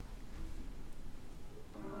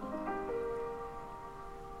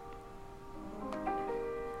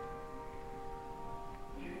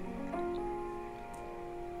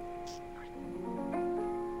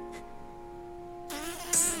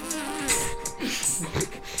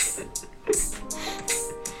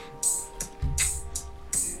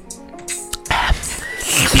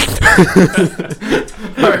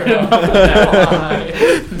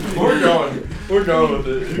We're going with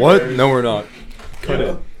it. What? No, we're not. Cut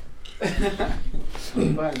it.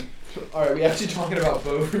 Fine. Alright, we actually talking about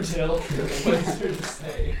Beaufort-Hill. What is there to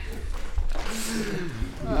say?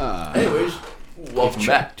 Anyways, welcome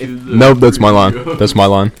back to the... Nope, that's my line. That's my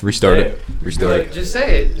line. Restart it. Restart it. Just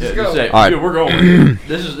say it. Just go. Just say, All right. dude, we're going.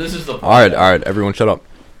 This is the... Alright, everyone shut up.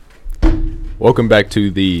 Welcome back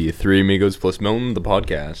to the Three Amigos plus Milton, the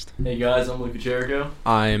podcast. Hey guys, I'm Luca Jericho.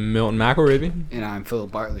 I'm Milton McElravy. And I'm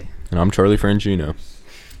Philip Bartley. And I'm Charlie Frangino.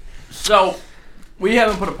 So, we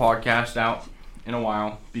haven't put a podcast out in a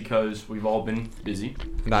while because we've all been busy.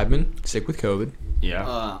 And I've been sick with COVID.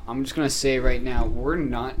 Yeah. I'm just going to say right now, we're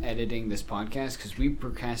not editing this podcast because we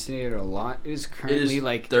procrastinated a lot. It is It currently is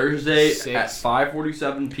like Thursday 6. at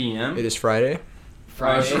 5:47 p.m. It is Friday.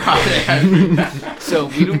 Friday. Friday. So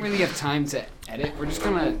we don't really have time to edit. We're just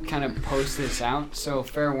going to kind of post this out. So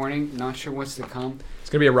fair warning, not sure what's to come. It's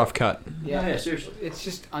going to be a rough cut. Yeah, seriously. It's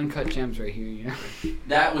just uncut gems right here, you know?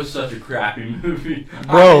 That was such a crappy movie.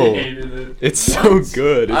 Bro. I hated it. It's so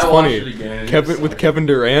good. It's I funny. watched it again. Kevin with Kevin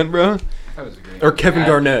Durant, bro. That was great. Or Kevin Yeah.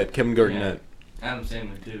 Garnett. Kevin Garnett. Adam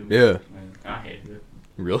Sandler too. Yeah. Man, I hated it.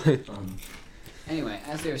 Really? Anyway,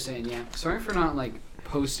 as they were saying, yeah, sorry for not, like,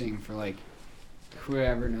 posting for, like,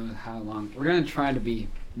 whoever knows how long. We're going to try to be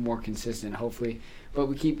more consistent, hopefully, but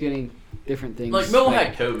we keep getting different things. Like Mel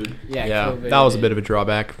had COVID. Yeah, COVID. that was a bit of a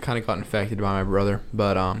drawback. Kind of got infected by my brother.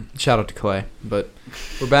 But shout out to Clay. But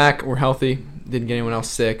we're back. We're healthy. Didn't get anyone else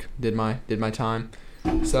sick. Did my time.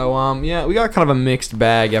 So yeah, we got kind of a mixed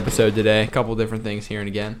bag episode today. A couple different things here and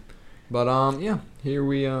again. But yeah, here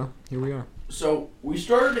we are. So we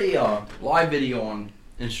started a live video on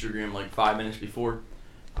Instagram like 5 minutes before,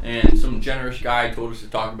 and some generous guy told us to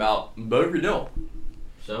talk about Bo Verdell.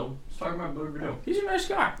 So let's talk about Bo Verdell. He's a nice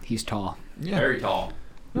guy. He's tall. Yeah. Very tall.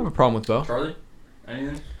 I don't have a problem with Bo. Charlie,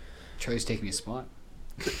 anything? Charlie's taking his spot.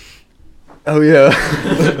 Oh, yeah.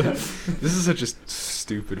 This is such a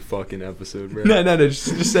stupid fucking episode, bro. No,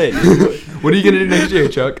 just say it. What are you going to do next year,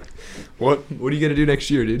 Chuck? What are you going to do next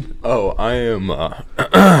year, dude? Oh, I am,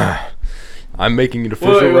 I'm making it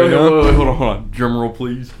official right now. Wait, hold on. Drum roll,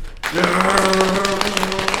 please.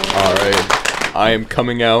 Alright. I am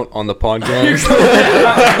coming out on the podcast.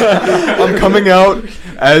 I'm coming out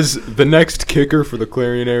as the next kicker for the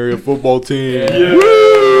Clarion area football team. Yeah.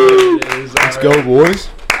 Woo! Let's go, boys.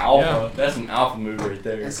 Alpha. Yeah. That's an alpha move right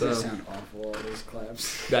there. That's going to sound awful, all those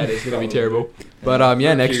claps. That is going to be terrible. But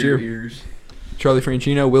yeah, next Your year, ears. Charlie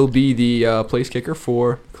Frangino will be the place kicker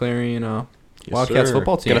for Clarion Wildcats sir.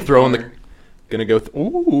 football team. Gonna throw in the... Gonna go...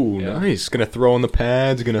 ooh, Yeah. nice. Gonna throw on the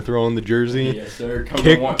pads. Gonna throw on the jersey. Yes, sir. Come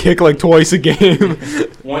to one, Kick like twice a game.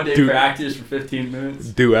 one day Dude. practice for 15 minutes.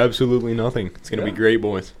 Do absolutely nothing. It's gonna be Yeah. great,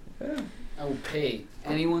 boys. I will pay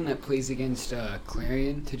anyone that plays against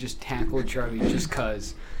Clarion to just tackle Charlie just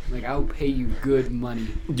cause. Like, I will pay you good money.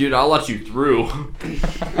 Dude, I'll let you through.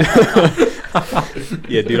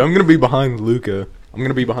 Yeah, dude, I'm gonna be behind Luca. I'm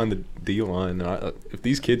gonna be behind the D line. If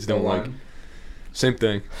these kids don't like, same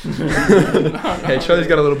thing. Hey, Charlie's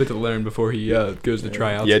got a little bit to learn before he goes to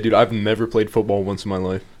tryouts. Yeah, dude, I've never played football once in my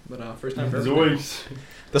life. But first time for everything. Zoinks.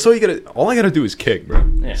 That's all you gotta. All I gotta do is kick, bro.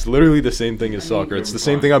 Yeah. It's literally the same thing as I mean, soccer. It's you'll the be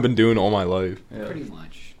same fine. thing I've been doing all my life. Yeah. Pretty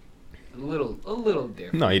much. A little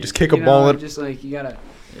different. No, you just kick a ball at- Just like, you gotta...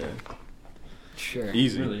 Yeah. Sure.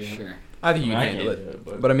 Easy. Really, yeah. Sure. I think you can I handle can't it.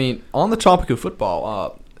 do it, But I mean, on the topic of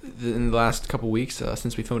football, in the last couple weeks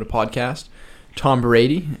since we filmed a podcast, Tom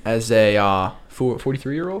Brady as a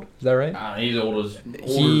 43-year-old, is that right? he's old as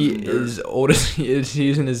He older than dirt. is old as he is.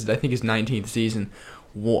 He's in his, I think, his 19th season.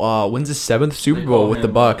 Wins his 7th Super They Bowl call with the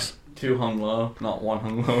him, Bucks. 2 hung low, not 1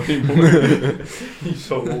 hung low anymore. He's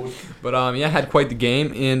so old. But yeah, had quite the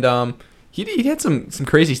game, and he had some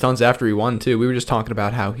crazy stunts after he won too. We were just talking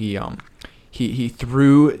about how he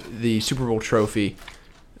threw the Super Bowl trophy,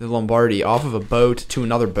 the Lombardi, off of a boat to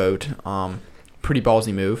another boat. Pretty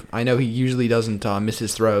ballsy move. I know he usually doesn't miss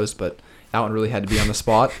his throws, but that one really had to be on the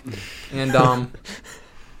spot. And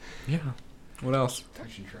yeah, what else?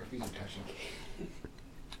 Touching trophies or touching cake?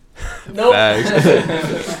 Nope.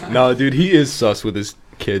 Facts. No, dude, he is sus with his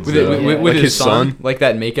kids. With, though. with Like his son, like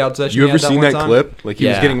that makeout session. You he ever had seen one that time? clip? Like he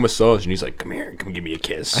was Yeah. getting a massage, and he's like, "Come here, come give me a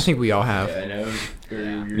kiss." I think we all have. Yeah, I know.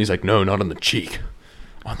 And he's like, "No, not on the cheek,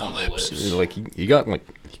 on the On the lips." lips. And like he got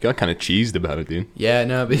kind of cheesed about it, dude. Yeah,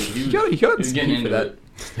 no, but He you got was some getting heat for into that. it.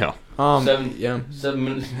 Yeah. Yeah. 7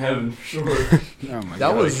 minutes in heaven, for sure. Oh my That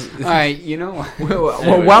god. was. Alright, you know what?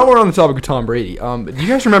 Well, while we're on the topic of Tom Brady, do you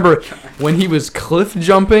guys remember when he was cliff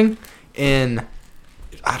jumping in,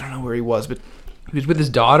 I don't know where he was, but he was with his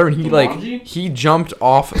daughter and he Jumanji? he jumped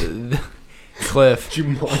off Cliff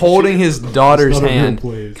Jumanji. holding his daughter's It's not a real hand,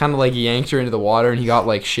 place. kind of like yanked her into the water, and he got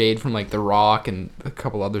like shade from like The Rock and a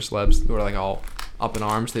couple other celebs who were like all up in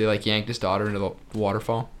arms. They like yanked his daughter into the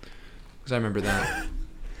waterfall. Because I remember that.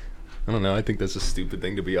 I don't know. I think that's a stupid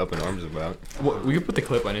thing to be up in arms about. Well, we could put the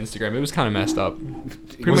clip on Instagram. It was kind of messed up.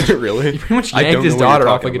 Was it really? He pretty much I yanked don't his know what you're daughter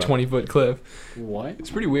off talking like a about. 20-foot cliff. What? It's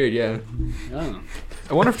pretty weird, yeah. Oh.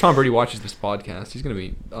 I wonder if Tom Brady watches this podcast. He's gonna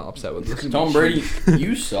be upset with this. Tom Brady,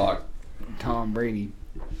 you suck. Tom Brady.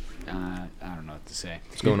 I don't know what to say.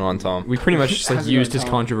 What's going on, Tom? We pretty much just like How's it used going, his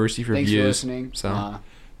Tom? controversy for Thanks for views. listening. So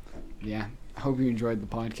Yeah. I hope you enjoyed the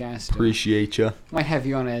podcast. Appreciate you. Might have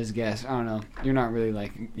you on as a guest. I don't know. You're not really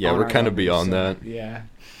like. Yeah, on we're our kind of level, beyond so, that. Yeah.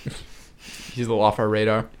 he's a little off our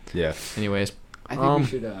radar. Yeah. Anyways, I think we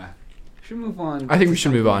should move on. I think to we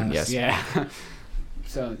should move something on, else. yes. Yeah.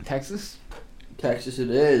 So Texas. Texas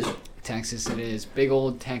it is. Texas it is. Big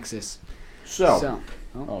old Texas. So. Oh.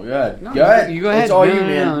 Oh, go ahead. No, go ahead. You go ahead. It's all no, you, no,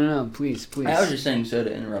 man. No, please. I was just saying so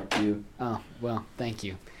to interrupt you. Oh, well, thank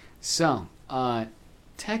you. So,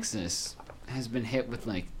 Texas has been hit with,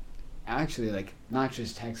 like, actually, like, not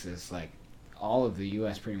just Texas, like, all of the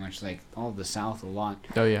U.S. pretty much, like, all of the South a lot,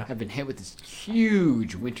 oh yeah, have been hit with this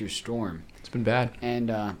huge winter storm. it's been bad.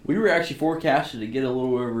 And, We were actually forecasted to get a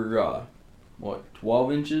little over,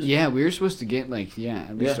 12 inches? yeah, we were supposed to get, like,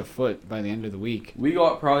 at least Yeah. a foot by the end of the week. We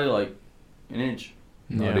got probably like an inch.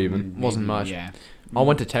 Not Yeah, even. wasn't Maybe, much. Yeah. I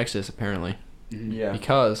went to Texas apparently Mhm. Yeah.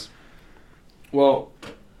 because Well,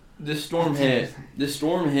 this storm hit. This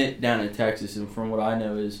storm hit down in Texas, and from what I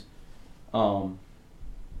know is,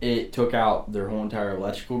 it took out their whole entire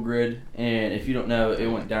electrical grid. And if you don't know, it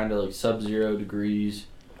went down to like sub-0 degrees.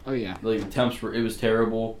 Oh, yeah. Like the temps were, it was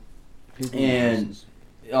terrible. People And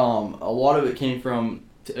a lot of it came from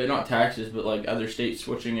not Texas, but like other states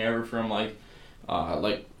switching over from like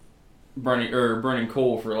burning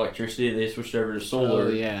coal for electricity. They switched over to solar. Oh,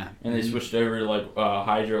 yeah. And they switched over to like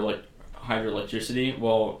hydroelectricity.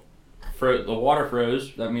 Well, the water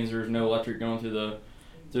froze. That means there's no electric going through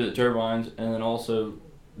the turbines, and then also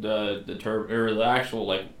the actual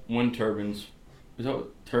like wind turbines. Is that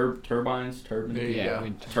what, turbines? Turbines. Yeah.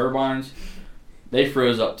 Turbines. They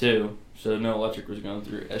froze up too, so no electric was going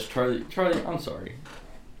through. As Charlie, I'm sorry.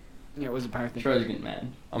 Yeah, it was a power thing. Charlie's getting mad.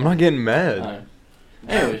 I'm not getting mad.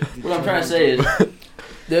 Anyways, what I'm trying to say is,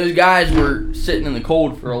 those guys were sitting in the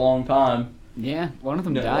cold for a long time. Yeah, one of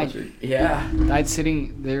them No died. electric. Yeah. Died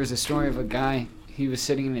sitting. There was a story of a guy. He was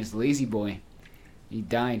sitting in his lazy boy. He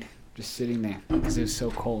died just sitting there because it was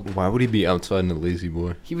so cold. Why would he be outside in a lazy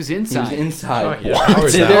boy? He was He was inside. inside. Oh, yeah. How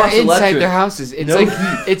is They that? They're lost inside electric. their houses. It's No like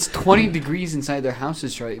heat. it's 20 degrees inside their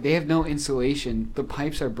houses, Charlie. They have no insulation. The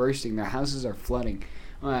pipes are bursting. Their houses are flooding.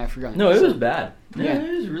 Oh, I forgot. No, it was bad. Yeah. Yeah,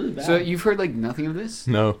 it was really bad. So you've heard like nothing of this?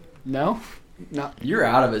 No. No. No. You're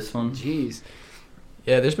out of it, son. Jeez.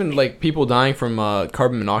 yeah, there's been like people dying from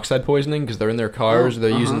carbon monoxide poisoning because they're in their cars. Oh,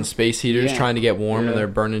 They're uh-huh. using space heaters Yeah. trying to get warm, Yeah. and they're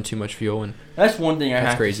burning too much fuel. And That's one thing I That's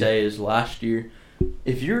have crazy. to say is last year,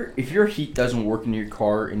 if your heat doesn't work in your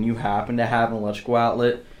car and you happen to have an electrical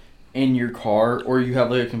outlet in your car, or you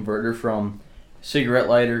have like a converter from cigarette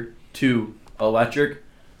lighter to electric,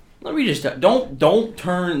 let me just don't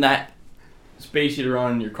turn that space heater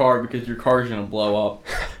on in your car because your car's gonna blow up.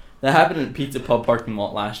 That happened in a pizza pub parking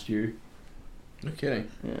lot last year. no kidding,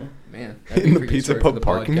 Yeah. man. In the pizza pub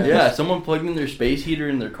parking lot? Yeah, someone plugged in their space heater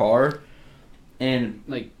in their car, and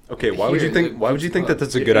Like Okay, why would you Here, think? the Why would you pizza think pub. that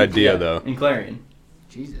that's a good idea, Yeah, though? in Clarion.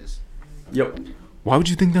 Jesus. Yep. Why would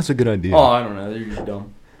you think that's a good idea? Oh, I don't know. They're just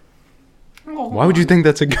dumb. Why would you think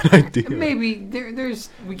that's a good idea? Maybe there's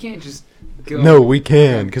we can't just go. No, we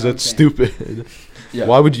can, because that's Okay. stupid. Yeah.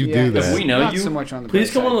 Why would you Yeah, do If that? we know not you, so much on the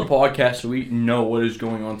Please come bright on the podcast so we know what is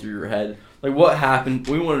going on through your head. Like what happened.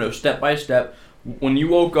 We want to know step by step. When you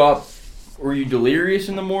woke up, were you delirious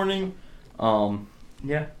in the morning?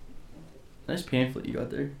 Yeah. Nice pamphlet you got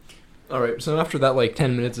there. All right, so after that, like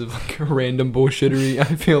 10 minutes of like random bullshittery, I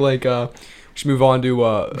feel like we should move on to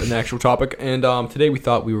an actual topic. And today we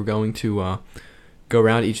thought we were going to go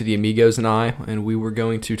around each of the amigos and and we were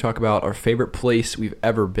going to talk about our favorite place we've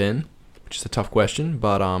ever been, which is a tough question,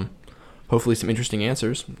 but hopefully some interesting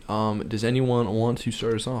answers. Does anyone want to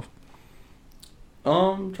start us off?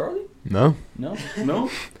 Charlie? No. No? No?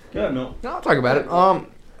 Yeah, no. No, I'll talk about it. I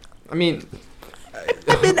mean,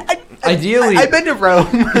 ideally, I've been to Rome.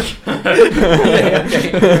 yeah,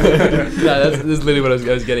 that's literally what I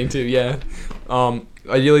was getting to. Yeah.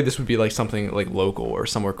 Ideally, this would be like something like local or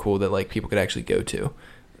somewhere cool that like people could actually go to.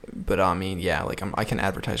 But I mean, yeah, like I can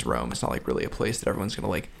advertise Rome. It's not like really a place that everyone's gonna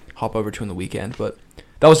like hop over to in the weekend. But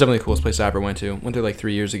that was definitely the coolest place I ever went to. Went there like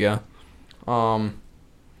 3 years ago. Not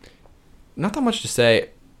that much to say.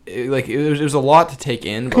 it was a lot to take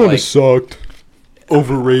in. But Kind of like, sucked.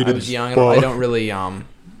 Overrated. I was young. spot. I don't really I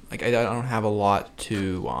don't have a lot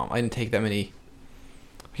to. I didn't take that many.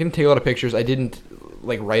 I didn't take a lot of pictures. I didn't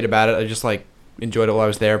like write about it. I just like enjoyed it while I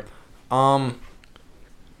was there. What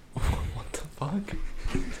the fuck?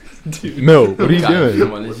 Dude. Mil, what are you Guys, doing?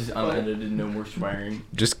 come on, this is unedited. No more swearing.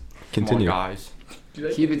 Just Come on, continue. guys.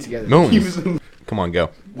 Keep it together. Milton, come on,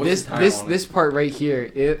 go. What's the time on it? This part right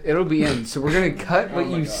here, it'll be in. So we're gonna cut what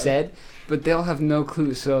you said, but they'll have no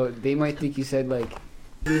clue. So they might think you said like,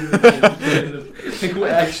 We'll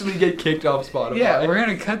actually get kicked off Spotify. yeah, we're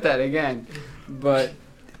gonna cut that again. But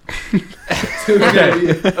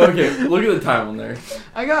Okay. Okay. Look at the time on there.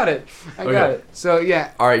 I got it. I got Okay. it. So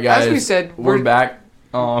yeah, All right, guys. as we said, we're back.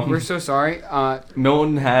 We're so sorry.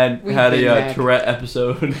 Milton had We've a been back. Tourette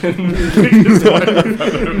episode.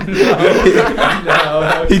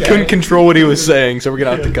 He couldn't control what he was saying, so we're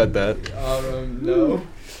gonna have to cut that. No.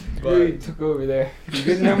 we took over there. You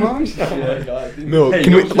good now, Mom? Oh my god. Dude. Mil, Hey,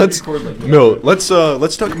 can no we shit let's record like that. Mil, let's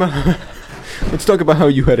talk about let's talk about how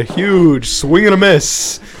you had a huge swing and a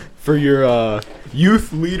miss for your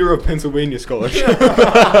youth leader of Pennsylvania scholarship. Wait, were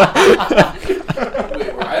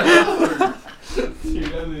I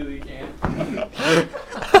Dude, I literally can't.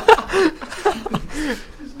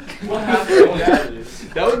 What happened?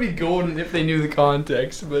 That would be golden if they knew the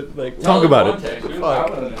context, but like Talk about it.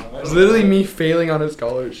 Fuck. It's literally me failing on a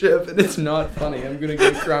scholarship, and it's not funny. I'm gonna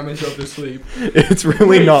go cry myself to sleep. It's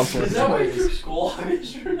really not Is funny. that why you took school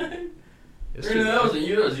yesterday? Or no, that wasn't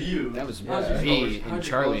you. That was you. That was How'd me your and scholarship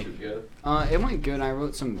Charlie. go? It went good. I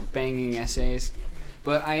wrote some banging essays,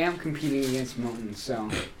 but I am competing against Milton, so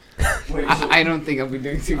Wait, so I don't think I'll be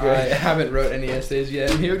doing too I good. haven't wrote any essays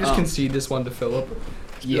yet. Maybe I'll just Oh. concede this one to Philip.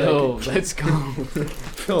 Yo, let's go.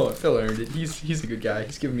 Phil earned it. He's a good guy.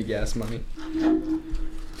 He's giving me gas money. Who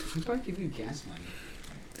do I give you gas money?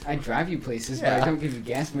 I drive you places, but Yeah. I don't give you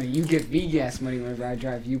gas money. You give me gas money whenever I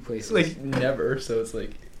drive you places. It's like never, so it's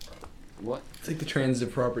like What? it's like the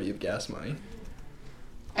transitive property of gas money.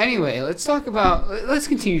 Anyway, let's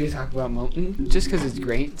continue to talk about Milton, just because it's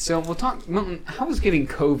great. So we'll talk, Milton, how was getting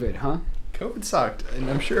COVID, huh? COVID sucked, and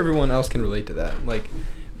I'm sure everyone else can relate to that. Like,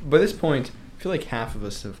 by this point, I feel like half of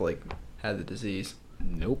us have like had the disease.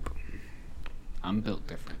 Nope. I'm built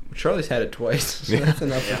different. Charlie's had it twice, so Yeah. that's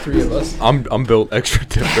enough for 3 of us. I'm built extra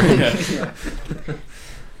different.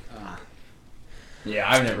 Yeah,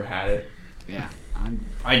 I've never had it. Yeah.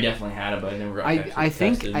 I definitely had it, but I never got actually I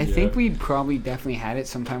think tested, I yeah. think we probably definitely had it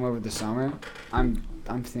sometime over the summer. I'm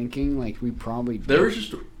thinking like we probably did. There was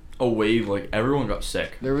just a wave, like everyone got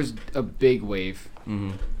sick. There was a big wave.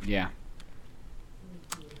 Mm-hmm. Yeah.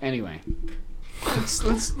 Anyway,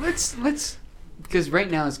 let's because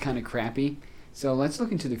right now it's kind of crappy. So let's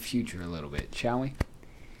look into the future a little bit, shall we?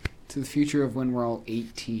 To the future of when we're all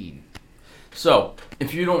 18. So,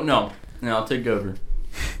 if you don't know, now I'll take over.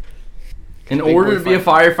 In Big order boy to be a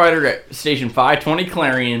firefighter at Station 520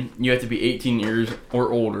 Clarion, you have to be 18 years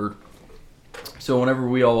or older. So whenever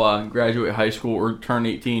we all graduate high school or turn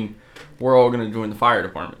 18, we're all going to join the fire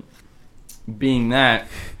department. Being that,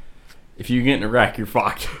 if you get in a wreck, you're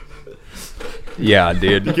fucked. Yeah,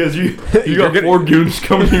 dude. Because you You're got gonna- 4 goons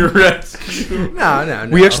coming to your rescue. No.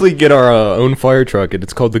 We actually get our own fire truck, and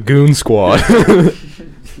it's called the Goon Squad.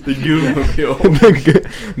 The goon mobile.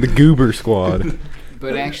 the Goober Squad.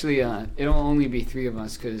 But actually, it'll only be 3 of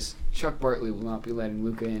us because Chuck Bartley will not be letting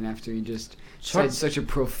Luca in after he just said such a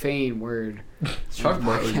profane word. Chuck on the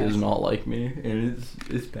Bartley podcast. does not like me, and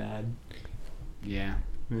it's bad. Yeah.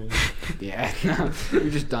 Yeah. Yeah. No, you're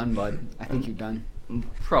just done, bud. I think you're done.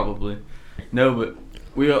 Probably. No, but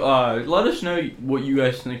we let us know what you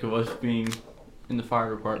guys think of us being in the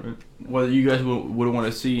fire department. Whether you guys would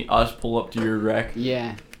want to see us pull up to your wreck.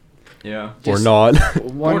 Yeah. Yeah. Or Just not.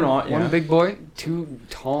 One, not, yeah. one big boy, 2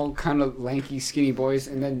 tall, kind of lanky, skinny boys,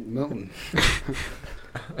 and then Milton.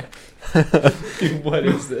 Dude, what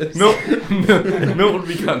is this? Milton would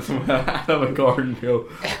be cutting someone out of a car and go.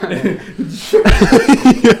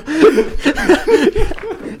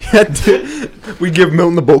 Yeah, dude. We give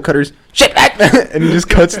Milton the bolt cutters. Shit that! And he just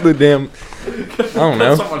cuts the damn. I don't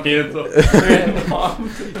know. Someone hands up.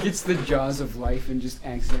 Gets the jaws of life and just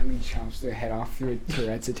accidentally chops their head off through a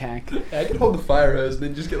Tourette's attack. I could hold the fire hose and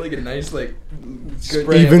then just get like a nice like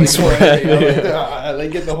good Even like, spread,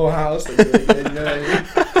 like get the whole house. Like, you know what I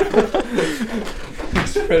mean?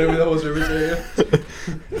 Spread over the whole service area.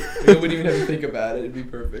 I wouldn't even have to think about it. It'd be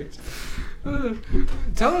perfect.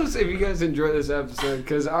 Tell us if you guys enjoy this episode,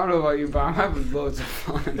 because I don't know about you, but I'm having loads of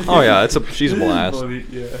fun. Oh yeah, she's a blast. Funny,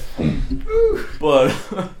 yeah. But.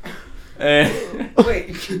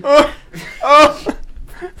 Wait.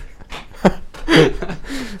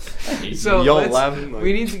 y'all let's- laughing? Like,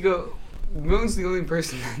 We need to go. Moon's the only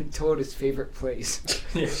person that told his favorite place.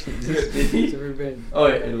 Yeah. He's ever been. Oh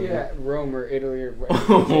yeah, Italy. Yeah, Rome or Italy or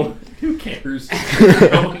Oh, who cares?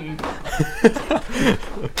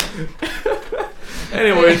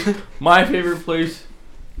 Anyways, my favorite place,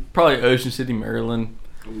 probably Ocean City, Maryland.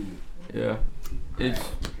 Yeah, it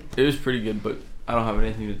was pretty good, but I don't have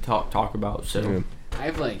anything to talk about. So Yeah. I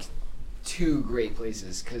have like 2 great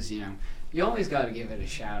places because you always got to give it a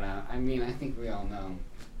shout out. I mean, I think we all know.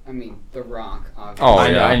 I mean, The Rock, obviously. Oh, I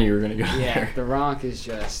yeah. knew you were gonna go Yeah, there. The Rock is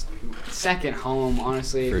just second home,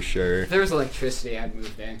 honestly. for sure. If there was electricity, I'd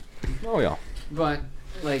move there. Oh yeah. But,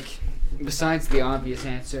 like, besides the obvious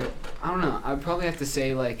answer, I don't know. I'd probably have to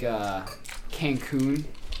say, like, Cancun,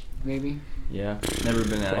 maybe. Yeah, never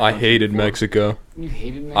been there. I hated Mexico. You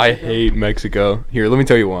hated Mexico? I hate Mexico. Here, let me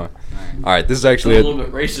tell you why. Alright. All right, this is It's a actually little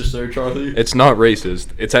bit racist there, Charlie. it's not racist.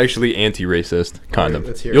 It's actually anti-racist, kind Alright, of.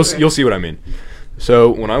 let's hear You'll it. you'll see what I mean.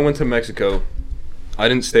 So when I went to Mexico, I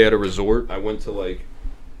didn't stay at a resort. I went to like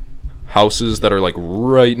houses that are like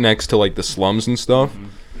right next to like the slums and stuff.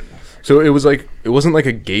 So it wasn't like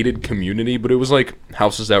a gated community, but it was like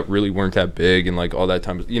houses that really weren't that big and like all that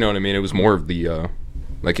time. You know what I mean? It was more of the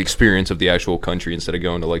like experience of the actual country instead of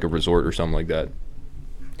going to like a resort or something like that.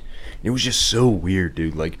 It was just so weird,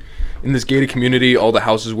 dude. Like in this gated community, all the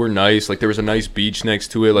houses were nice. Like there was a nice beach next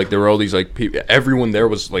to it. Like there were all these like people. Everyone there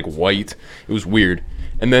was like white. It was weird.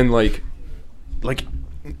 And then like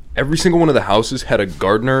every single one of the houses had a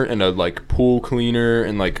gardener and a like pool cleaner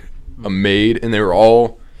and like a maid, and they were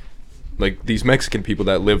all like these Mexican people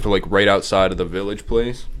that lived like right outside of the village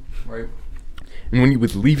place. Right. And when you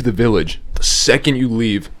would leave the village, the second you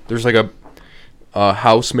leave, there's like a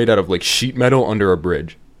house made out of like sheet metal under a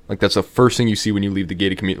bridge. Like that's the first thing you see when you leave the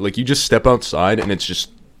gated community. Like you just step outside and it's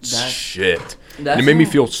just shit. And it made me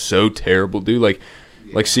feel so terrible, dude.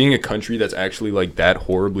 Like seeing a country that's actually like that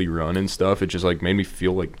horribly run and stuff, it just like made me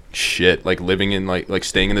feel like shit. Like living in like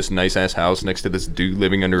staying in this nice ass house next to this dude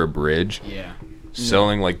living under a bridge, Yeah.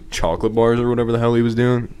 selling like chocolate bars or whatever the hell he was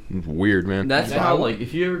doing. It was weird, man. That's Yeah. how, like,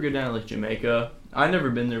 if you ever go down to, like, Jamaica, I've never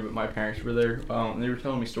been there, but my parents were there, and they were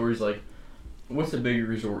telling me stories, like, what's the bigger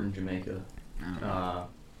resort in Jamaica?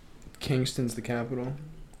 Kingston's the capital.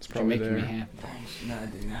 It's You're probably making me there. happy.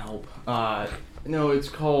 That didn't help. No, it's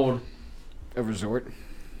called, A resort?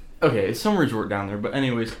 okay, it's some resort down there, but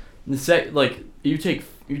anyways, like, you take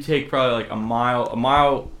probably, like, a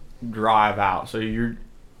mile drive out, so you're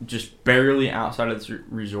just barely outside of this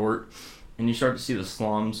resort, and you start to see the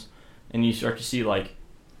slums, and you start to see, like,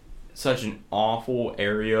 such an awful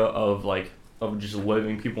area of just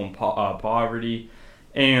living people in poverty.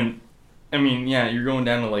 And I mean, yeah, you're going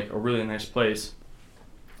down to like a really nice place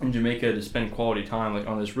in Jamaica to spend quality time, like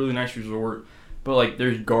on this really nice resort, but like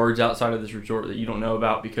there's guards outside of this resort that you don't know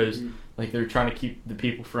about because like they're trying to keep the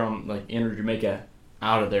people from like inner Jamaica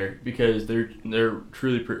out of there because they're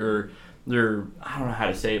truly they're, I don't know how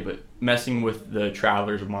to say it, but messing with the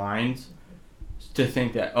travelers' minds to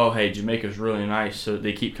think that, oh, hey, Jamaica's really nice, so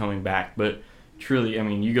they keep coming back. But truly, I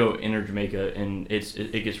mean, you go inner Jamaica and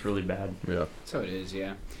it gets really bad. Yeah. That's how it is,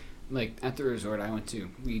 yeah. Like, at the resort I went to,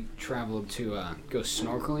 we traveled to go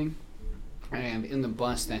snorkeling, and in the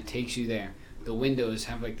bus that takes you there, the windows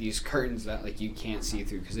have, like, these curtains that, like, you can't see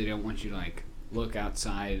through because they don't want you to, like, look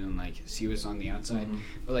outside and, like, see what's on the outside. Mhm.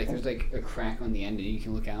 But, like, there's, like, a crack on the end and you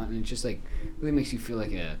can look out, and it just, like, really makes you feel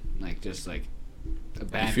like a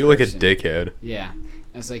bad You feel like a person. dickhead. Yeah.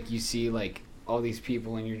 It's like you see, like, all these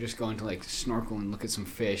people and you're just going to, like, snorkel and look at some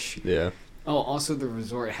fish. Yeah. Oh, also the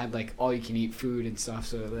resort had, like, all-you-can-eat food and stuff,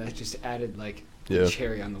 so that just added, like, Yeah.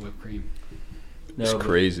 cherry on the whipped cream. It's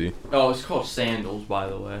crazy. Oh, it's called Sandals, by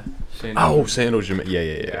the way. Oh, Sandals Jamaica.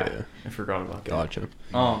 Yeah. I forgot about that. Gotcha.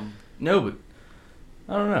 No, but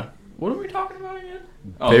I don't know. What are we talking about again?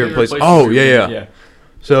 Favorite place- places oh, we've yeah, been- yeah.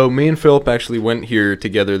 So me and Philip actually went here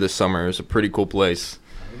together this summer. It's a pretty cool place.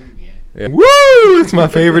 Yeah. Woo! It's my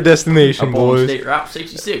favorite destination, Up on boys. State Route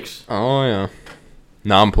 66. Oh yeah.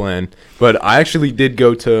 Nah, I'm playing. But I actually did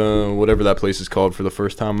go to whatever that place is called for the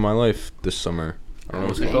first time in my life this summer. I don't know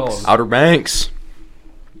What's what's it it called? Outer Banks.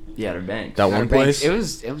 The Outer Banks. That one Outer Banks,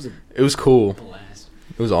 place. It was a It was cool. blast.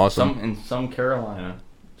 It was awesome. Some Carolina.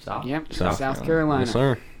 South. Yep, South South Carolina. Yes,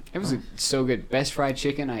 sir. It was so good. Best fried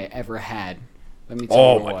chicken I ever had. Let me tell you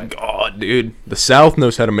Oh what. my god, dude. The South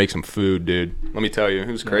knows how to make some food, dude. Let me tell you, it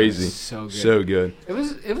was crazy. So good. So good. It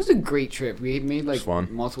was a great trip. We made like fun.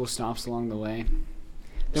 multiple stops along the way.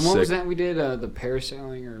 Then what was Sick. that we did? The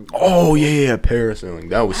parasailing or Oh yeah, parasailing.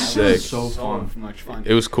 That was That sick. was So fun. much fun.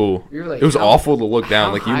 It was cool. We were like, It was how- awful to look down.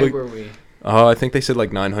 How Like you high look. were we? I think they said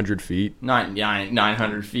like 900 feet.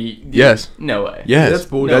 900 feet. Yes. No way. Yes. That's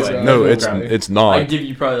bullshit. No way. No, That's it's bullcrap. it's I'd not. give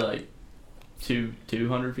you probably like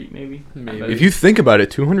 200 feet maybe. Maybe. If you think about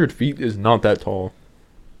it, 200 feet is not that tall.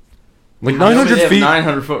 Like How come they 900 have feet.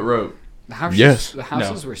 900-foot rope. The houses, Yes. the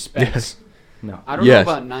houses were specs. Yes. No. I don't Yes.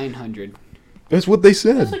 know about 900. That's what they That's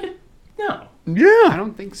said. like no. I Yeah.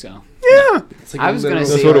 don't think so. Yeah. It's I was gonna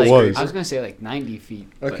That's say what it like, was. I was gonna say like 90 feet.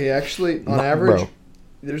 but- Okay, actually, on No, average, bro.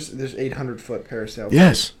 there's 800-foot parasail.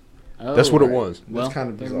 Yes. Oh, That's what it right. was. Well, That's kind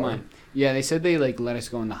of never bizarre. mind. Yeah, they said they like let us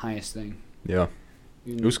go on the highest thing. Yeah.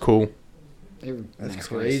 It was cool. They were That's nice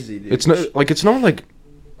crazy, dude. It's not like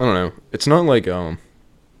I don't know. It's not like how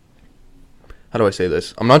do I say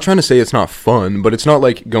this? I'm not trying to say it's not fun, but it's not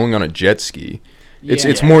like going on a jet ski. guys.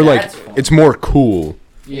 It's Yeah, more like that's fun. it's more cool.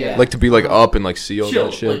 yeah. Like to be like up and like see all Chill,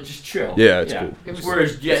 that shit. like just chill. Yeah, it's cool. It was-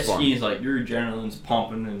 Whereas jet it's fun. skiing is like your adrenaline's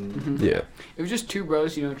pumping and Mhm. Yeah. It was just two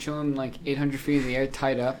bros, you know, chilling like 800 feet in the air,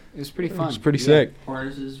 tied up. It was pretty fun. It's pretty Yeah, sick.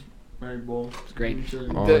 harnesses, Red Bull. It's great.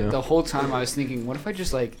 Oh, the, yeah. the whole time I was thinking, what if I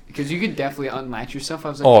just like, because you could definitely unlatch yourself. I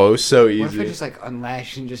was like, Oh, it was so what if I easy. just like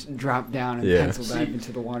unlatch and just drop down and Yeah. pencil dive See,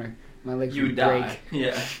 into the water? My legs You would would die. break.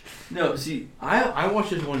 Yeah. No, see, I watched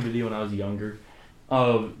this one video when I was younger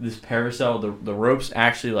of this parasail. The ropes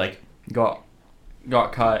actually like got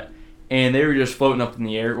cut, and they were just floating up in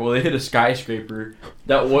the air. Well, they hit a skyscraper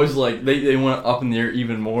that was like they went up in the air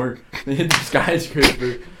even more. They hit the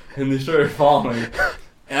skyscraper and they started falling.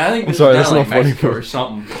 And I think I'm this sorry, was that's down not like funny, Mexico bro. or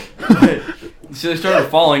something. But, so they started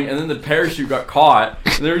falling, and then the parachute got caught.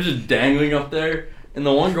 And they were just dangling up there, and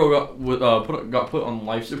the one girl got put on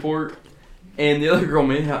life support, and the other girl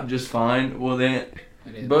made it out just fine. Well, I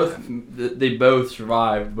didn't they both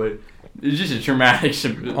survived, but it's just a traumatic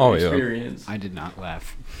Oh, yeah. experience. I did not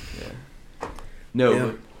laugh. No, Yeah.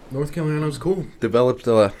 but North Carolina was cool. Developed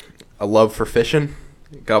a love for fishing.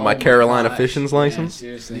 Got my Carolina gosh. fishing's Yeah, license.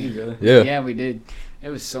 seriously. really? Yeah. Yeah, we did. It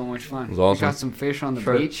was so much fun. It was awesome. We got some fish on the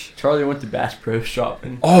Char- beach. Charlie went to Bass Pro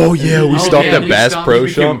shopping. Oh yeah, we Oh, stopped yeah, at we Bass stopped- Pro we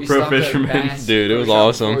Shop. We Pro stopped at fisherman. Bass Dude, it Pro was Shop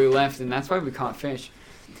awesome. Before we left, and that's why we caught fish.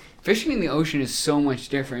 Fishing in the ocean is so much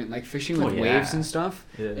different. Like fishing with Oh, yeah. waves and stuff.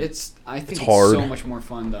 Yeah. I think It's it's hard. so much more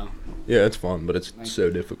fun though. Yeah, it's fun, but it's Like, so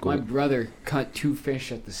My difficult. brother caught two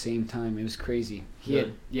fish at the same time. It was crazy. He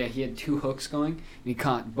Really? had two hooks going, and he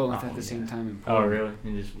caught both Oh, at the same yeah. time. And Oh, pulled. really?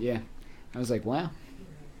 And just Yeah. I was like, wow,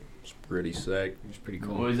 It's pretty sick. it was pretty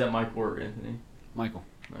cool. what is that, Michael or Anthony? Michael,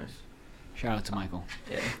 Nice. shout out to Michael.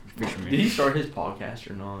 Yeah. Fisherman. Did he start his podcast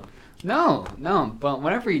or not? No, but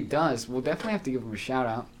whenever he does, we'll definitely have to give him a shout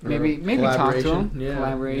out. Or Maybe talk to him. collaboration. Yeah,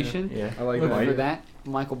 Collaboration. Yeah. I like Look that. for that.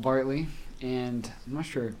 Michael Bartley and I'm not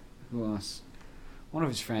sure who else. One of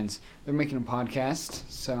his friends. They're making a podcast,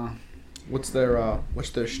 so What's their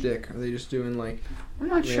shtick? Are they just doing like I'm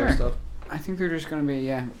not real sure. stuff? I think they're just gonna be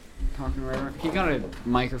talking whatever. He got a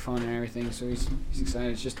microphone and everything, so he's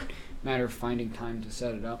excited. It's just a matter of finding time to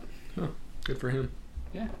set it up. Good for him.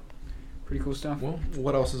 Pretty cool stuff. Well,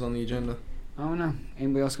 what else is on the agenda? I don't know.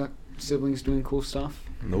 Anybody else got siblings doing cool stuff?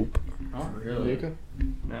 Nope. Not really. Luca?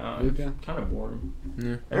 No. Luca? Kind of boring. Yeah. I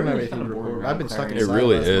don't have Everything's anything kinda to boring report. around I've been stuck Clarion. It inside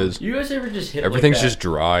really last is. You guys ever just hit Everything's like just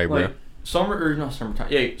dry, bro. like summer or not summertime?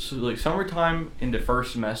 Yeah, so like summertime into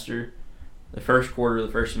first semester, the first quarter of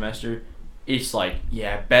the first semester, it's like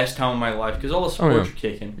best time of my life because all the sports yeah. are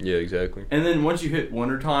kicking. Yeah, exactly. And then once you hit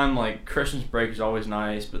wintertime, like Christmas break is always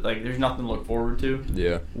nice, but like there's nothing to look forward to.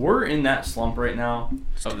 Yeah. We're in that slump right now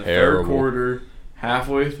of the terrible. third quarter,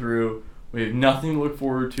 halfway through. We have nothing to look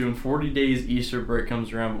forward to. In 40 days, Easter break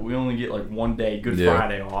comes around, but we only get like one day, Good Yeah.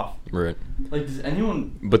 Friday off. Right. Like, does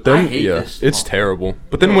anyone? But I then, hate yeah, this it's stuff. terrible.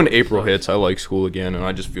 But then No, when it April sucks. hits, I like school again, and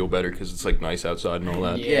I just feel better because it's like nice outside and all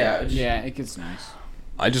that. Yeah, it's- Yeah, it gets nice.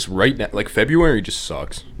 I just right now, like February just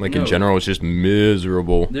sucks. Like in No. general, it's just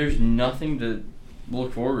miserable. There's nothing to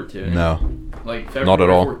look forward to. No. Like February Not at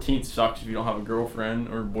all. 14th sucks if you don't have a girlfriend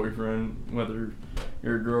or boyfriend, whether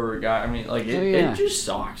you're a girl or a guy. I mean, like Oh, yeah. it just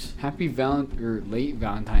sucks. Happy late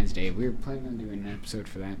Valentine's Day. We were planning on doing an episode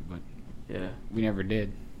for that, but Yeah. we never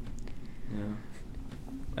did.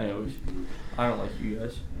 Yeah. Anyways, I don't like you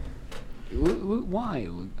guys. Why?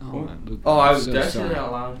 Luke, Oh, I was so did I say sorry. that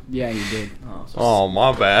out loud? Yeah, you did. Oh, so Oh,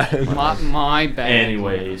 my bad. My bad.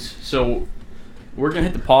 Anyways, so we're gonna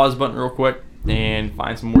hit the pause button real quick and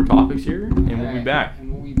find some more topics here, and we'll be Alright, back.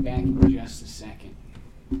 And we'll be back in just a second.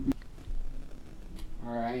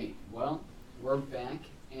 Alright, well, we're back,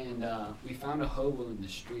 and we found a hobo in the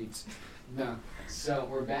streets. No, so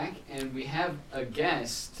we're back, and we have a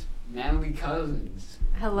guest, Natalie Cousins.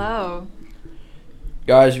 Hello.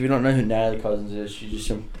 Guys, if you don't know who Natalie Cousins is, she's just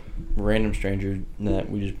some random stranger that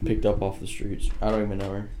we just picked up off the streets. I don't even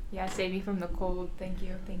know her. Yeah, save me from the cold. Thank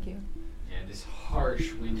you. Yeah, this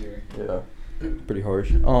harsh winter. Yeah. Pretty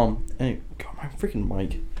harsh. Anyway, God, my freaking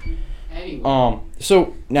mic. Anyway.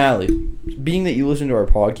 So Natalie, being that you listen to our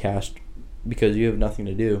podcast because you have nothing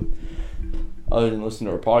to do other than listen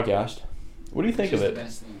to our podcast, what do you think of it? The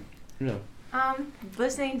best thing. No.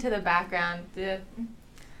 Listening to the background,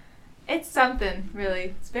 it's something,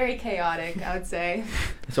 really. It's very chaotic, I would say.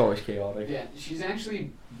 It's always chaotic. Yeah, she's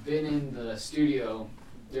actually been in the studio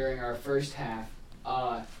during our first half,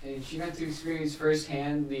 and she got to experience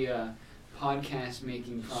firsthand the podcast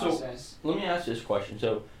making process. Let me ask this question.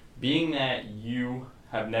 So, being that you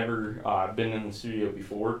have never been in the studio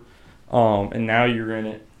before, and now you're in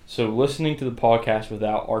it, so listening to the podcast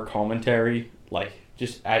without our commentary, like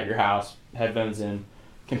just at your house, headphones in,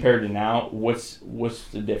 compared to now, what's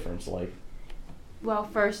the difference like? Well,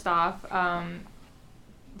 first off,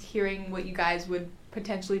 hearing what you guys would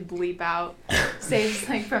potentially bleep out saves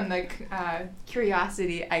like from the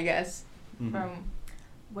curiosity, I guess, from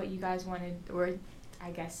what you guys wanted or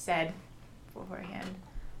I guess said beforehand.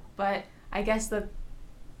 But I guess the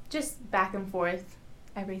just back and forth,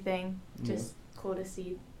 everything, just cool to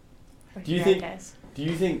see. Do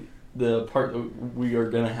you think the part that we are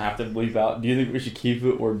gonna have to bleep out, do you think we should keep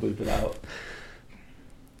it or bleep it out?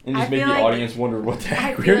 And just I make the feel like- audience wonder what the I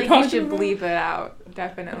heck feel we're like talking you should about. bleep it out,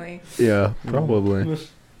 definitely. Yeah, probably.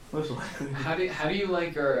 How do you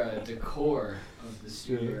like our decor of the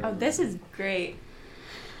studio? Oh, this is great.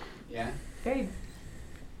 Yeah. Very.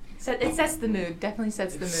 It sets the mood. Definitely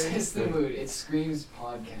sets the It mood. sets the mood. It screams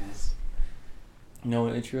podcast. No,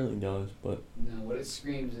 it really does, but No, what it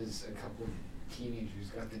screams is a couple of teenagers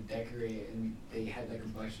got to decorate and they had like a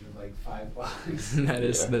budget of like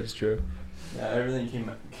 $5. That's true. yeah, everything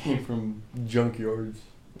came from junkyards.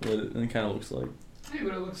 What it kind of looks like. Hey,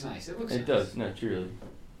 but it looks nice. It looks. It nice. does, no, truly.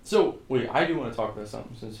 So wait, I do want to talk about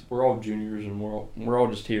something since we're all juniors and we're all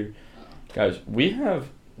just here, guys. We have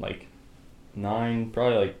like 9,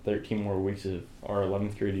 probably like 13 more weeks of our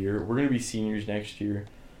 11th grade year. We're gonna be seniors next year.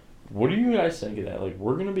 What do you guys think of that? Like,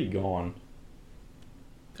 we're gonna be gone.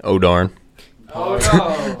 Oh darn. Oh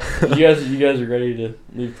no! You guys are ready to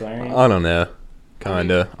leave Clarion? I don't know.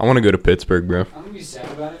 Kinda. I want to go to Pittsburgh, bro. I'm gonna be sad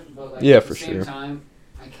about it, but like Yeah, at for the same sure. time,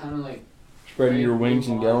 I kind of like Spreading ready your to wings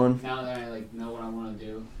move and on going. Now that I like know what I want to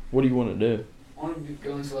do, What do you want to do? I want to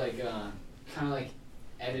go into like kind of like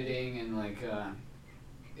editing and like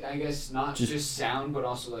I guess not Just- just sound but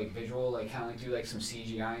also like visual, like kind of like do like some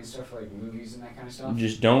CGI and stuff for like movies and that kind of stuff.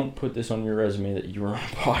 Just don't put this on your resume that you were on a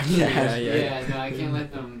podcast. Yeah, no, I can't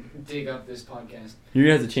let them dig up this podcast. You're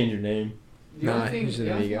gonna have to change your name. The Nah, only thing, he's an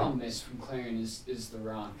the only thing ego. I'll miss from Clarion is The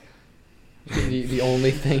Rock. The only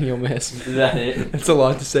thing you'll miss. Is that it? That's a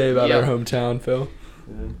lot to say about Yep. our hometown, Phil.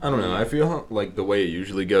 I don't know. I feel like the way it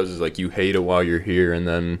usually goes is like you hate it while you're here, and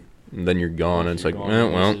then you're gone. And it's like,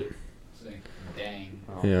 well, It's like, dang.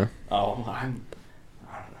 Oh. yeah. Oh, I don't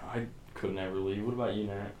know. I could never leave. What about you,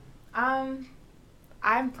 Nat?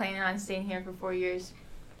 I'm planning on staying here for 4 years,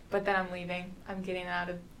 but then I'm leaving. I'm getting out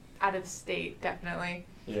of state, definitely.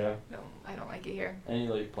 Yeah. No, I don't like it here. Any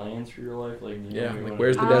like plans for your life? Like, you know, Yeah, you like wanna-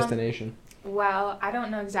 where's the Um, destination? Well, I don't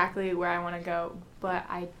know exactly where I want to go, but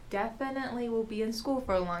I definitely will be in school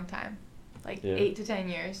for a long time, like Yeah. 8 to 10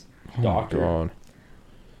 years. Doctor. God.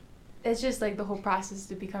 It's just like the whole process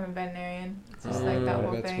to become a veterinarian. It's just like that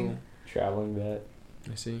whole that's thing. cool. Traveling vet.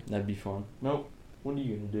 I see. That'd be fun. Nope. What are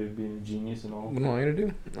you gonna do? Being a genius and all? What am I gonna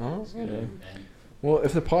do? Oh, Yeah. well,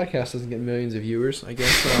 if the podcast doesn't get millions of viewers, I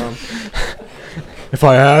guess. If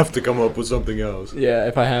I have to come up with something else. Yeah,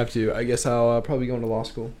 if I have to, I guess I'll probably go into law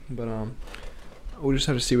school. But we'll just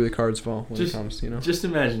have to see where the cards fall when Just- it comes. You know. Just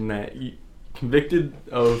imagine that. You, convicted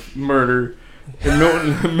of murder, and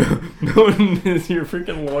Milton is your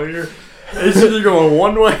freaking lawyer. It's either going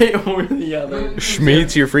one way or the other.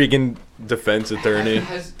 Schmeat's your freaking defense attorney.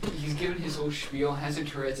 He's given his whole spiel, has a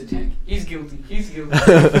Tourette's attack. He's guilty. He's guilty.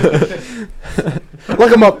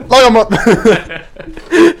 Look him up. Look him up.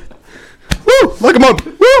 Woo! Look him up.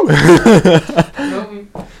 Woo! Milton,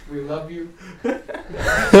 we love you.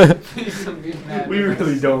 Please don't be mad. We at us.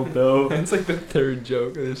 really don't, though. That's like the third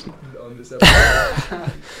joke on this episode.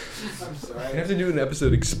 I'm I sorry. have to do an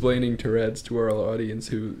episode explaining Tourette's to our audience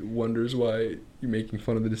who wonders why you're making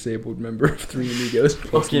fun of the disabled member of Three Amigos.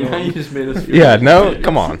 Okay, now you just made us feel Yeah, like no, idiots.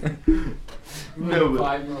 come on. No, but-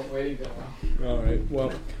 5 more. Way to go. All right.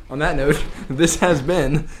 Well, on that note, this has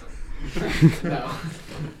been. No.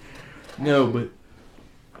 No, but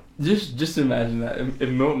just imagine that if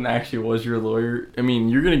Milton actually was your lawyer. I mean,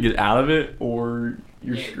 you're gonna get out of it, or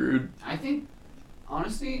you're Yeah. screwed. I think,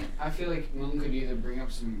 honestly, I feel like Milton could either bring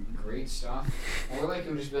up some great stuff, or like it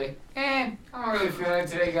would just be like, I don't really feel like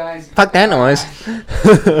today, guys. Fuck that noise.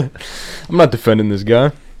 I'm not defending this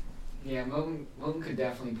guy. Yeah, Milton could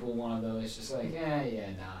definitely pull one of those. Just like, nah,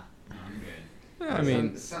 I'm good. I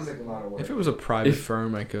mean, sounds like a lot of work. if it was a private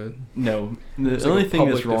firm, I could. No, If the it's only like a thing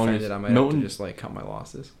that's public wrong defendant, is I might Milton. have to just like cut my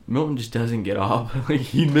losses. Milton just doesn't get up. Like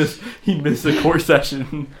he missed a core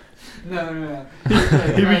session. No. He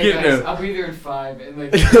would get no. I'll be there in 5, and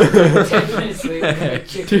like 10 minutes later,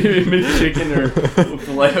 like, Dude, make chicken or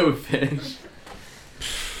filet o fish.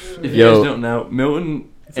 If you Yo. guys don't know, Milton,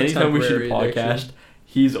 It's a anytime we shoot a temporary podcast, addiction.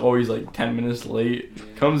 he's always like 10 minutes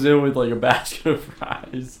late. Comes in with like a basket of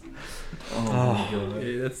fries. Oh, my God.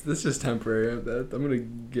 Hey, that's just temporary. I'm gonna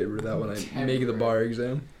get rid of that when I make the bar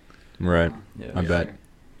exam. Right. Yeah. I bet.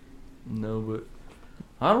 No, but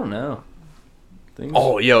I don't know. Things.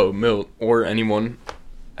 Oh, yo, Milt, or anyone.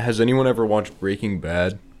 Has anyone ever watched Breaking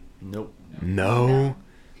Bad? Nope. No.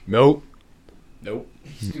 Milt? Nope.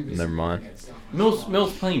 Never mind.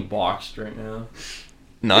 Milt's playing boxed right now.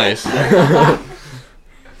 Nice.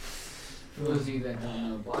 For those of you that don't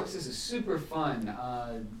know, boxes is super fun.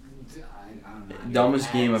 I don't know.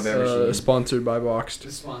 Dumbest game I've ever seen. Sponsored by Boxed.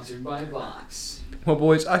 It's sponsored by Box. Well,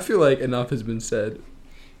 boys, I feel like enough has been said.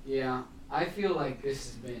 Yeah, I feel like this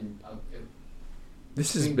has been.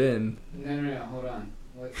 This has been. No, hold on.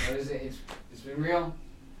 What is it? It's been real.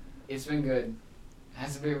 It's been good.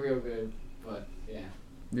 Hasn't been real good, but yeah.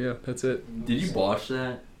 Yeah, that's it. Did you watch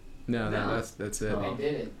that? No, No. that's it. I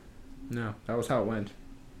did it. No, that was how it went.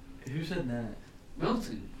 Who said that?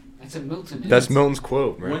 Milton. That's a Milton. That's Milton's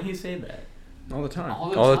quote, When right? he say that? All the time.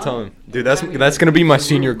 All the time. Dude, that's gonna be my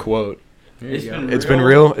senior quote. There you It's go. been It's been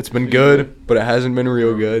real, it's been good, but it hasn't been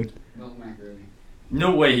real good. Milton Macaroni.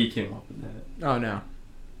 No way he came up with that. Oh no,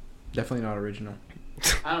 definitely not original.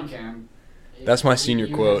 I don't care. That's my senior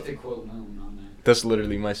you quote. have to quote Milton on that. That's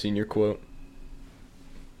literally my senior quote.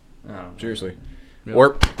 I don't know. Seriously. Yeah.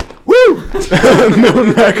 Or, woo!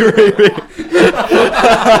 Milton Macaroni.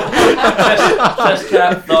 Chest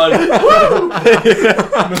tap thud.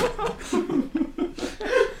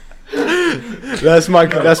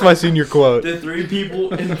 That's my senior quote. The 3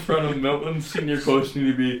 people in front of Milton's senior quotes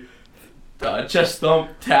need to be chest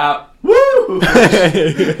thump, tap, woo! And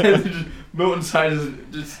then just Milton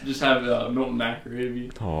signs just have Milton Macaroni.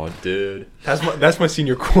 Oh, dude, that's my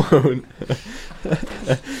senior quote.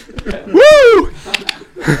 Woo!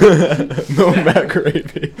 Milton Macaroni.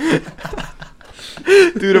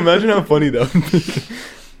 Dude, imagine how funny that would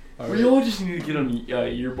be. We all just need to get on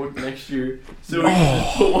yearbook next year so we can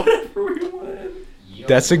just put whatever we want. Yo,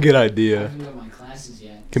 That's a good I idea. haven't done my classes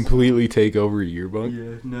yet. Completely take over a yearbook.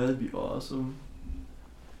 Yeah, no, that'd be awesome.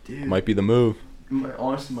 Dude, Might be the move.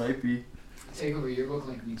 honestly might be. Take over your book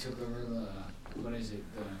like we took over the what is it,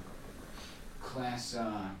 the class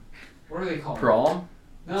what are they called? Prom?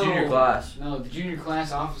 No, Junior class. No, the junior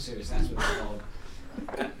class officers, that's what they're called.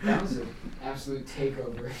 That was an absolute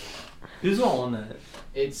takeover. Who's all on that?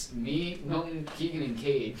 It's me, Milton, Keegan, and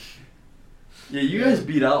Cade. Yeah, you guys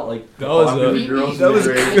beat out like That was popular a- girls That in was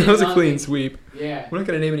the grade. that was a clean sweep. Yeah. We're not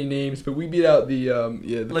gonna name any names, but we beat out the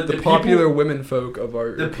Like the the popular people- women folk of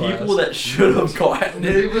our The class. people that should have gotten The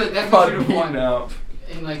it people that got definitely should have beaten won. out.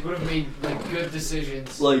 And like would have made like good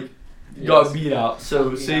decisions. Like, Yes. got beat out. So, Got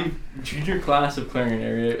beat say out. junior class of Clarion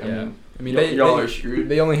area. Yeah. I mean, y'all are screwed.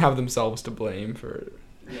 They only have themselves to blame for.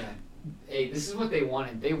 Yeah. Hey, this is what they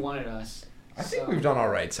wanted. They wanted us. I think So, we've done all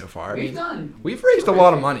right so far. I We've mean, done. we've raised a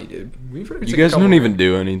lot of money, dude. We've raised You a guys couple don't even grand.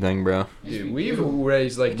 do anything, bro. Yes, Dude, we we've do.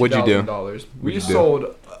 raised like What'd you do? $2,000. We What'd you do?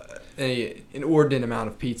 sold an inordinate amount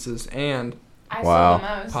of pizzas and I Wow. sold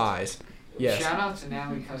the most. pies. Yes. Shout out to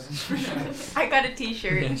Natalie Cousins for showing. I got a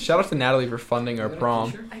T-shirt. Yeah, shout out to Natalie for funding our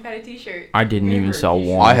prom. I got a T-shirt. I didn't even sell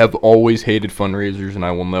one. I have always hated fundraisers, and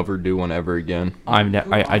I will never do one ever again. I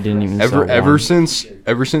didn't even Ever since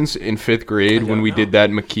in 5th grade I when don't we know. did that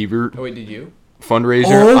McKeever Oh wait, did you? fundraiser.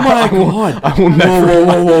 Oh my I will God.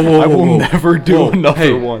 I will never do another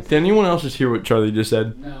Hey, one. did anyone else just hear what Charlie just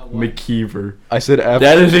said? No. What? McKeever. I said after.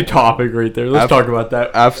 That is a topic right there. Let's After- talk about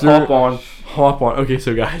that. after- Hop on. Okay,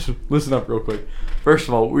 so guys, listen up real quick. First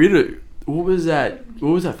of all, we had what was that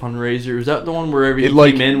fundraiser? Was that the one where everybody It,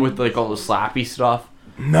 like- came in with like all the slappy stuff?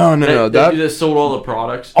 No, that sold all the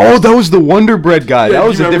products. Oh, that was the Wonder Bread guy. Yeah, that do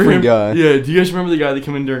was you a remember different guy. him? Yeah, do you guys remember the guy that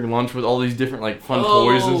came in during lunch with all these different like fun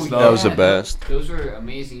toys and stuff? That was the best. Those were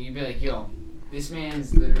amazing. You'd be like, yo, this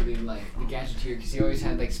man's literally like the gadgeteer because he always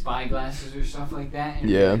had like spy glasses or stuff like that. And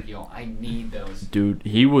you'd be Yeah. like, yo, I need those. Dude,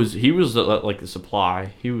 he was like the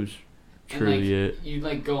supply. He was Truly like, it. You'd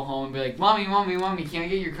like go home and be like, mommy, can I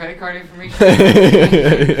get your credit card information?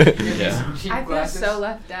 Yeah. I feel so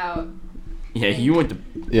left out. Yeah, you went to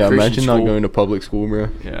Yeah, Christian imagine not school. going to public school, bro.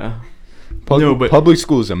 Yeah. No, but- public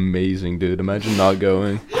school is amazing, dude. Imagine not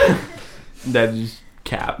going. That is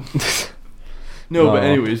cap. No, but No.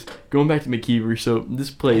 anyways, going back to McKeever. So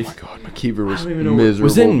this place, God, McKeever I was don't even know. miserable,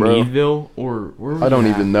 Was it in bro. Meadville or where was I don't it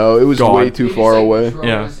even at? know. It was God. way too far away.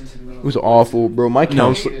 Yeah. It was awful, bro. My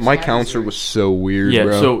counselor was so weird, Yeah,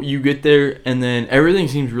 bro. so you get there and then everything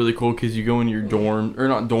seems really cool because you go in your dorm or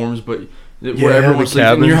not dorms, but where everyone the sleeps,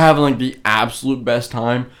 and cabin. you're having like the absolute best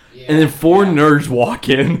time. Yeah. And then four nerds walk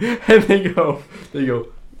in and they go,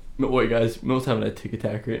 wait guys, Milt's having a tick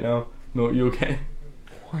attack right now. Milt, you okay?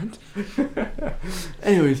 What?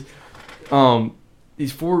 Anyways,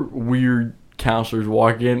 these four weird counselors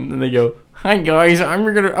walk in and they go, "Hi guys, I'm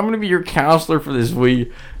gonna be your counselor for this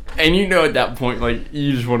week." And you know at that point, like,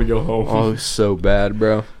 you just want to go home. Oh, it was so bad,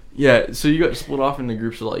 bro. Yeah, so you got split off into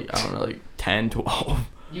groups of like, I don't know, like 10, 12.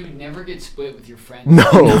 You would never get split with your friends. No.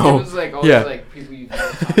 It was like always Yeah. like people you never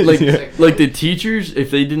talked to. Like, It's like the teachers,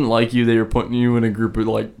 if they didn't like you, they were putting you in a group of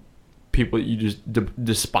like people that you just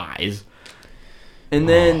despise. And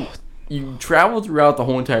then you travel throughout the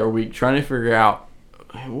whole entire week trying to figure out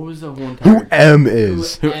what was the whole entire Who M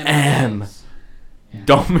is? Who M? is.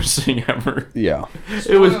 dumbest thing ever. Yeah.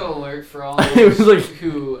 Spoiler It was alert for all it was those like-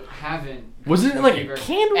 who haven't. wasn't it like a Fever.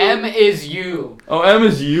 candle? M is you. Oh, M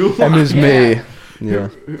is you. M is me. Yeah.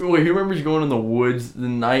 Wait, who remembers going in the woods the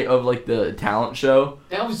night of like the talent show?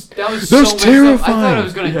 That was That was so messed up. I terrifying. thought I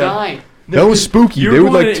was gonna Yeah. die. That was spooky. You They were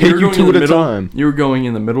would going like in- take were you going two in at the a middle- time. You were going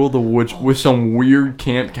in the middle of the woods with some weird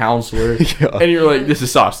camp counselor, Yeah. and you're like, "This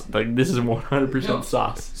is sauce. Like this is 100% No.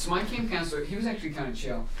 sauce." So my camp counselor, he was actually kind of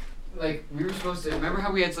chill. Like we were supposed to remember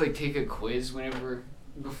how we had to like take a quiz whenever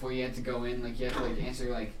before you had to go in. Like you had to like answer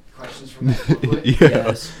like questions from that booklet.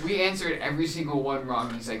 Yeah. We answered every single one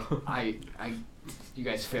wrong. He's like, you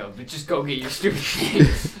guys failed, but just go get your stupid thing.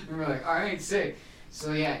 And we're like, all right, sick.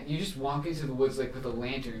 So yeah, you just walk into the woods like with a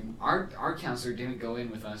lantern. Our counselor didn't go in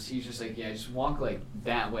with us. He was just like, yeah, just walk like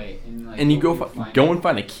that way and like. And you go you'll go and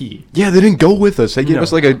find a key. Yeah, they didn't go with us. They gave No.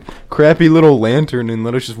 us like a crappy little lantern and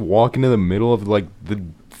let us just walk into the middle of like the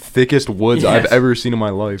thickest woods I've Yes. ever seen in my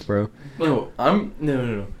life, bro. No.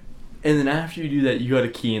 And then after you do that, you got a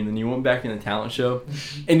key, and then you went back in the talent show,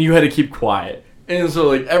 and you had to keep quiet. And so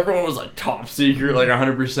like everyone was like top secret, like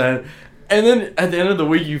 100%. And then at the end of the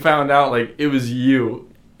week, you found out like it was you,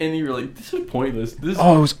 and you were like, "This is pointless." This.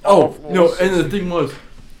 Oh, it was awful. No, and the thing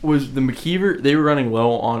was the McKeever, they were running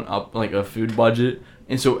low on up like a food budget,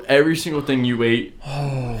 and so every single thing you ate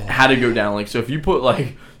had to go down. Like, so if you put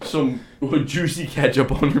like some juicy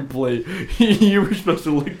ketchup on your plate, you were supposed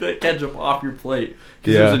to lick that ketchup off your plate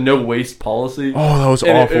because there was Yeah. a no waste policy. Oh, that was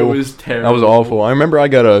And awful. It was terrible. That was awful. I remember I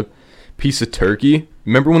got a piece of turkey.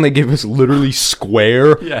 Remember when they gave us literally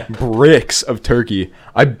square Yeah. bricks of turkey?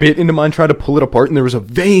 I bit into mine, tried to pull it apart, and there was a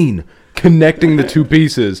vein connecting the two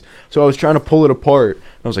pieces. So I was trying to pull it apart.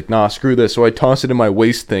 I was like, nah, screw this. So I tossed it in my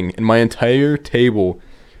waste thing, and my entire table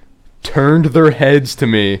turned their heads to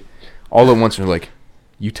me all at once. And they're like,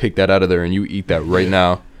 you take that out of there and you eat that right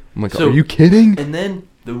now. I'm like, So- are you kidding? And then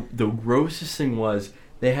the grossest thing was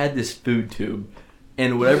they had this food tube,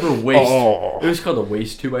 and whatever waste it was called a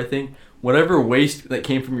waste tube, I think. Whatever waste that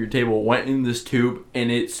came from your table went in this tube,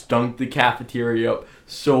 and it stunk the cafeteria up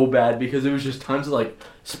so bad because it was just tons of like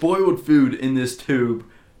spoiled food in this tube,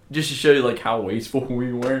 just to show you like how wasteful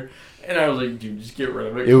we were. And I was like, dude, just get rid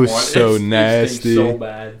of it. It was Come on. so It stinks nasty. so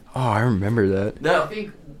bad. Oh, I remember that. I No,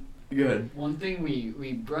 think good. one thing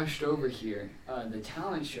we brushed over here, the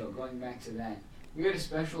talent show. Going back to that, we had a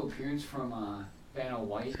special appearance from Vanna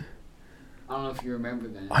White. I don't know if you remember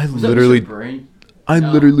that. I Was that literally, Mr. Brain? No,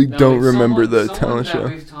 literally no, don't it's remember someone- the someone talent that show.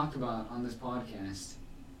 we've talked about on this podcast.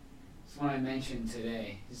 It's one I mentioned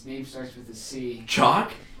today. His name starts with a C.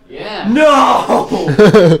 Chalk? Yeah.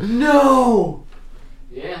 No! No!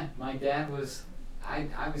 Yeah. My dad was. I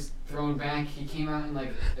was thrown back. He came out in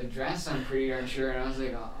like a dress. I'm pretty darn sure, and I was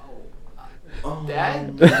like, oh,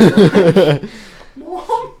 Dad.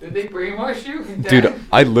 Did they brainwash you, Dad? Dude,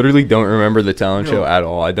 I literally don't remember the talent No. show at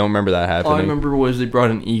all. I don't remember that All I happening. remember was they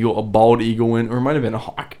brought an eagle, a bald eagle in, or it might have been a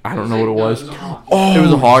hawk. I don't know what it No, was. a hawk. Oh, It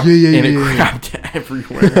was a hawk, yeah, yeah, and it yeah, yeah. crapped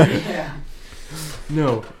everywhere. Yeah.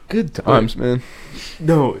 No, Good times, man.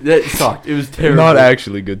 no, that sucked. It was terrible. Not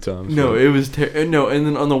actually good times. No, but- it was no. And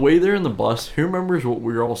then on the way there in the bus, who remembers what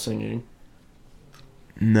we were all singing?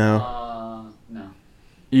 No. No.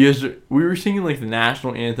 You guys, we were singing like the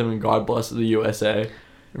national anthem and "God Bless the USA,"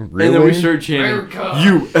 Really? and then we started chanting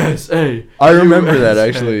America. "USA." I remember that USA.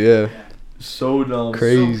 actually, yeah. So dumb.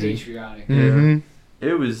 Crazy. So patriotic. Mm-hmm.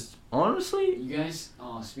 It was honestly. You guys,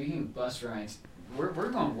 speaking of bus rides, we're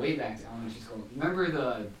going way back to elementary school. Remember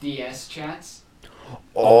the DS chats?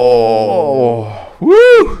 Oh,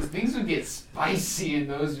 woo! Things would get spicy in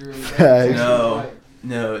those rooms. Facts.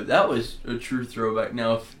 No, that was a true throwback.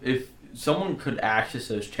 Now, if someone could access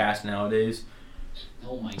those chats nowadays,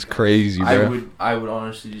 Oh my It's God. crazy, bro. I would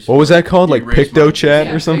honestly just. What was that called? Like erase Picto my- Chat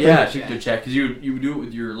Yeah, or something? Yeah, Picto Picto Chat, because you would do it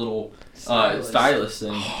with your little stylus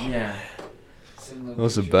thing. Yeah. Similar That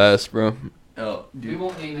was the pictures. best, bro. Oh, We dude.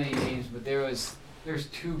 won't name any names, but there's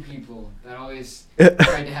two people that always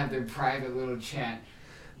tried to have their private little chat.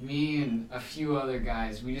 Me and a few other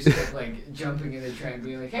guys, we just kept like jumping in the chat and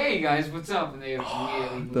being like, "Hey guys, what's up?" And they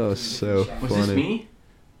immediately moved That was to a different so chat. Was funny. this me?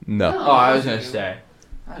 No. Oh, I was gonna say.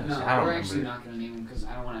 I No, don't we're remember. actually not gonna name them because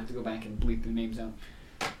I don't want to have to go back and bleep the names out.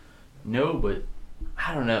 No, but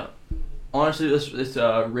I don't know. Honestly, let's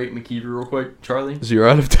rate McKeever real quick. Charlie, 0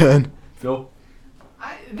 out of 10. Phil.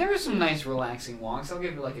 There were some nice relaxing walks. I'll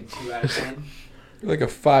give it like a 2 out of 10. Like a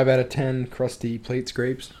 5 out of 10 crusty plate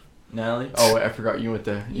scrapes. Natalie. Oh, wait, I forgot you went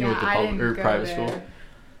to I public didn't or go private there. school.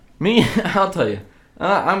 Me, I'll tell you.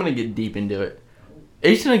 I'm gonna get deep into it.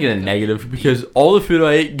 Ace gonna get a negative because all the food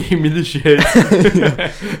I ate gave me the shit.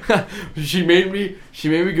 She made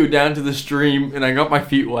me go down to the stream and I got my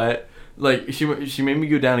feet wet. Like she made me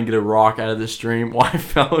go down and get a rock out of the stream while I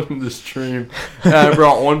fell into the stream. And I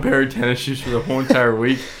brought one pair of tennis shoes for the whole entire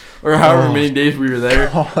week, or however many days we were there.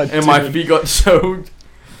 God, And my dude. feet got soaked.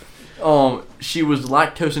 She was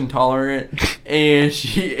lactose intolerant, and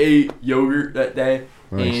she ate yogurt that day,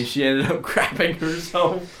 and Nice. she ended up crapping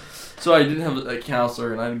herself. So I didn't have a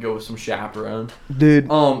counselor, and I had to go with some chaperone. Dude.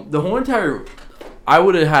 The whole entire, I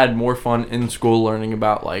would have had more fun in school learning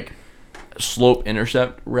about like slope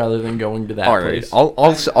intercept rather than going to that All right,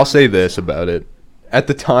 place. I'll say this about it. At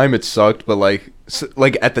the time, it sucked, but like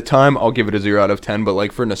at the time, I'll give it a 0 out of 10. But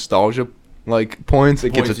like for nostalgia, like points,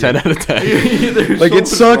 it gets a Points, 10 yeah. out of 10. There's Like so it much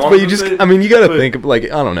sucked, wrong but you with just, it, I mean, you gotta but think of like,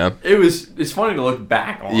 I don't know. it's funny to look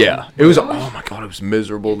back on. Yeah, it was. But Oh my god, it was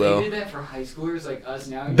miserable If they though. did that for high schoolers like us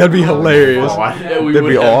now, That'd be hilarious. Yeah, we That'd would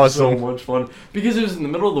be have so awesome. much fun because it was in the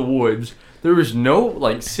middle of the woods. There was no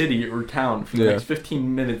like city or town for the Yeah. next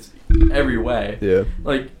 15 minutes every way. Yeah,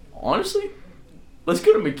 Like honestly, let's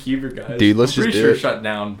go to McKeever, guys. Dude, let's I'm just pretty do sure it. it's shut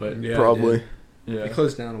down, but Yeah, probably. yeah. It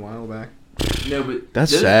closed down a while back. No, but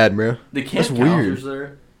That's this- sad, bro. The camp That's weird. counselors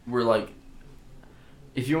there were like,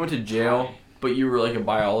 if you went to jail but you were like a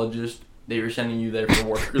biologist, they were sending you there for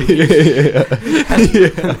work yeah, release. yeah.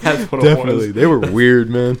 That's what it Definitely. was. They were weird,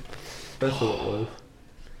 man. That's what it was.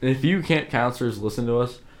 And if you camp counselors listen to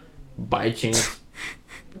us, by chance,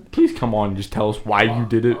 please come on and just tell us why you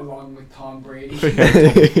did it. Along with Tom Brady.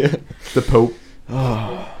 The Pope.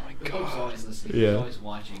 Oh, The Pope's always listening. Yeah. He's always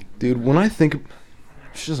watching. dude, when I think,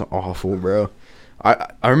 it's just awful, bro.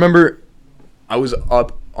 I remember, I was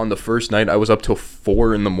up on the first night. I was up till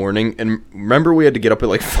 4 in the morning, and remember we had to get up at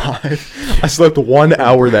like 5. I slept 1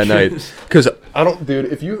 hour that night because I don't, dude.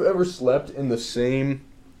 If you've ever slept in the same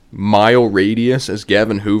mile radius as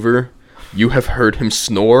Gavin Hoover, you have heard him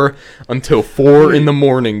snore until 4 in the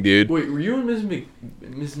morning, dude. Wait, were you and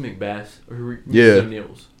Mrs. McBath or were you Yeah. Mrs.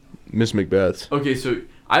 O'Neill's? Miss Macbeth. Okay, so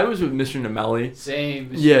I was with Mr. Namelli. Same.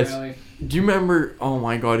 Mr. Yes. Melly. Do you remember? Oh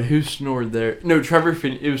my God, who snored there? No, Trevor.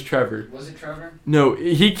 It was Trevor. Was it Trevor? No,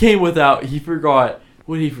 he came without. He forgot.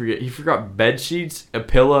 What did he forget? He forgot bed sheets, a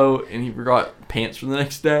pillow, and he forgot pants for the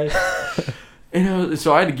next day. And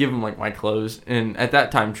so I had to give him like my clothes. And at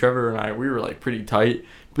that time, Trevor and I, we were like pretty tight.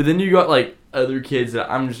 But then you got like other kids that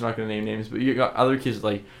I'm just not gonna name names, but you got other kids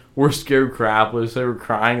like were scared crapless. They were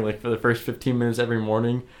crying like for the first 15 minutes every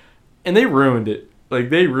morning, and they ruined it. Like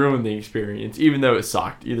they ruined the experience, even though it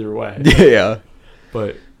sucked either way. Yeah,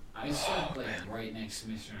 But I slept like right next to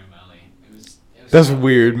Mr. Novelli. It was that's kinda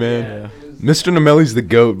weird, man. Yeah. It was- Mr. Namelli's the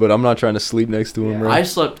goat, but I'm not trying to sleep next to him, Yeah. bro. I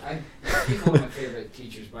slept. He's one of my favorite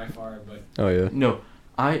teachers by far, but Oh yeah. No,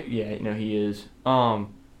 he is.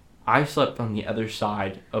 I slept on the other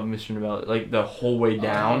side of Mr. Novelli, like the whole way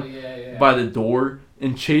down Oh, yeah. by the door.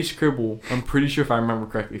 And Chase Cribble, I'm pretty sure if I remember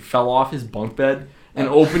correctly, fell off his bunk bed and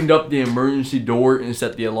opened up the emergency door and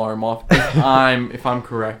set the alarm off. If I'm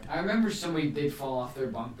correct. I remember somebody did fall off their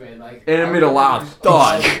bunk bed, like. And it I made a loud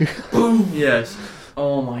remember- thud. Boom. Yes.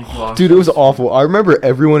 Oh my gosh. Dude, it was awful. I remember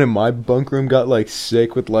everyone in my bunk room got like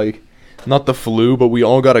sick with like, not the flu, but we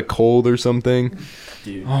all got a cold or something.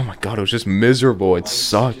 Dude. Oh my god, it was just miserable. It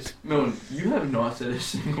sucked. No, you have not said a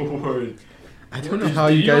single word. I don't know Did how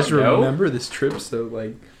you you guys not know? remember this trip so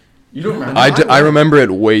like You don't remember? I remember it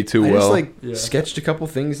way too I well. just like Yeah. sketched a couple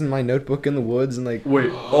things in my notebook in the woods and like. Wait.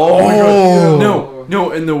 Oh. my God.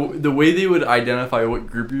 No. And the way they would identify what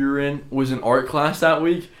group you were in was in art class that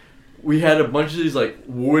week. We had a bunch of these like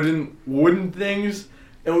wooden things,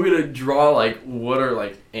 and we had to draw like what our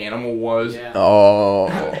like animal was. Yeah. Oh.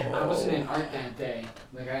 I wasn't in art that day.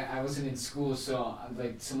 Like I wasn't in school, so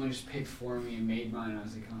like someone just picked for me and made mine. I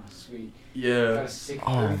was like, oh sweet. Got Yeah. a sick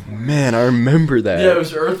Oh earthworm. man, I remember that. Yeah, it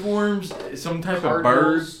was earthworms, some type of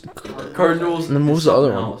bird, cardinals, And then what was the other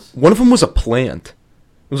something one? else. One of them was a plant.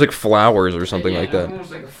 It was like flowers or something Yeah, like that that. one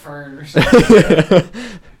was like a fern or something.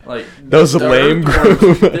 Like That was a the lame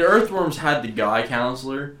earthworms- group. The earthworms had the guy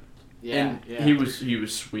counselor, Yeah, and he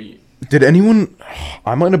was sweet. Did anyone?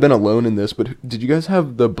 I might have been alone in this, but did you guys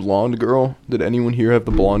have the blonde girl? Did anyone here have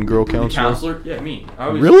the blonde girl The counselor? counselor? Yeah, me. I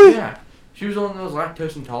was, Really? Yeah. She was one that was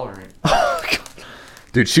lactose intolerant.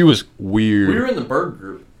 Dude, she was weird. We were in the bird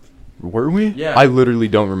group. Were we? Yeah. I literally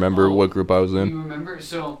don't remember Oh. what group I was in. You remember?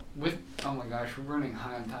 So with oh my gosh, we're running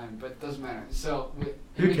high on time, but it doesn't matter. So with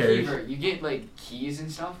Who in cares? McKeever, you get like keys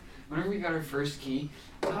and stuff. Whenever we got our first key,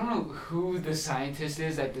 I don't know who the scientist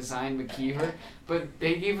is that designed McKeever, but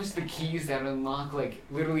they gave us the keys that unlock like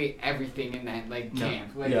literally everything in that like No.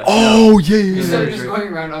 camp. Like Yeah. Oh yeah, yeah, instead yeah. of just going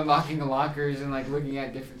around unlocking the lockers and like looking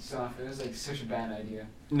at different stuff, it was like such a bad idea.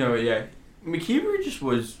 No, yeah. McKeever just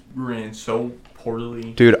ran so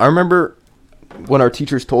poorly. Dude, I remember when our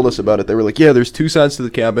teachers told us about it. They were like, "Yeah, there's two sides to the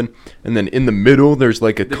cabin, and then in the middle there's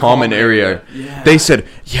like a The common area." Yeah. They said,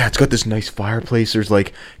 "Yeah, it's got this nice fireplace. There's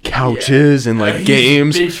like couches and like Huge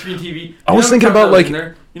games." Big screen TV. I was how many thinking times about, I was like- in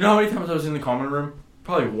there? You know how many times I was in the common room?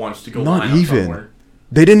 Probably once to go Not line up even. somewhere.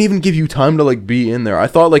 They didn't even give you time to like be in there. I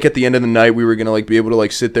thought like at the end of the night we were gonna like be able to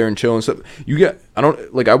like sit there and chill and stuff.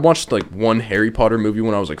 I watched like one Harry Potter movie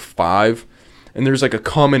when I was like 5, and there's like a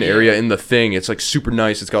common area in the thing. It's like super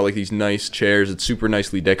nice. It's got like these nice chairs. It's super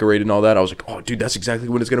nicely decorated and all that. I was like, oh dude, that's exactly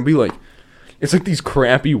what it's gonna be like. It's like these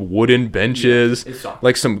crappy wooden benches, It sucked.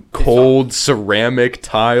 like some cold ceramic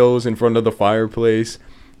tiles in front of the fireplace.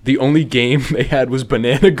 The only game they had was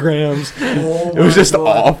Bananagrams. Oh It was my just God.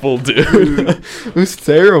 awful, dude. It was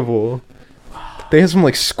terrible. They had some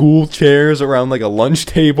like school chairs around like a lunch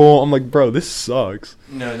table. I'm like, bro, this sucks.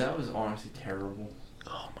 No, that was honestly terrible.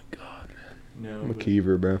 Oh my god, No. I'm a but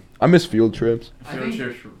Kiever, bro. I miss field trips. I Field think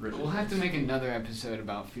trips were really we'll have to make another episode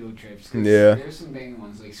about field trips. 'Cause Yeah. There's some big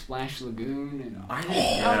ones like Splash Lagoon and. I didn't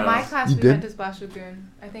Oh, my class You we did? went to Splash Lagoon.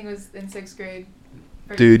 I think it was in 6th grade.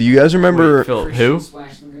 Dude, you guys remember? Wait, Phil, Christian who?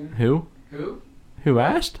 Splash Lagoon. Who? Who? Who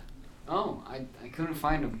asked? Oh, I couldn't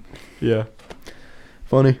find him. Yeah.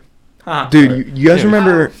 Funny, Ha. dude. You guys Yeah.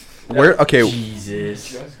 remember where? Okay,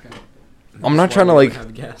 Jesus. Jessica. I'm not That's trying to why we like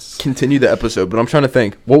have guests. continue the episode, but I'm trying to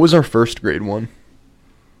think. What was our first grade one?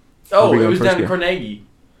 Oh, Where we it going was first down at game? Carnegie.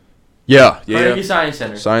 Carnegie Carnegie Science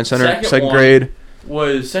Center. Science Center, second one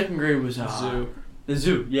grade. Second grade was Zoo. The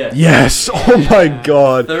zoo, yes. Yes. Oh my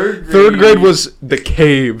god. Third grade was the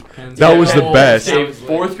cave. Hands That down. was the best.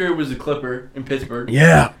 Fourth grade was the Clipper in Pittsburgh.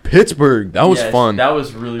 Yeah, Pittsburgh. That was Yes, fun. That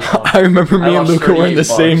was really fun. I remember me I and lost Luca were in the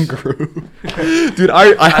 38 same bucks. group. Dude,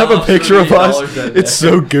 I have a lost picture of us. $38 that It's day.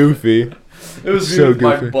 so goofy. It was so so with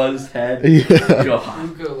my goofy. buzzed head. Yeah. God.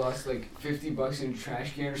 Luca lost like $50 in a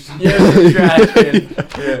trash can or something. Yeah, it was a trash can.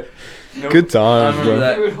 Yeah. Nope. Good times, I remember bro.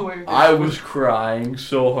 that. Threw it away with I his was foot. crying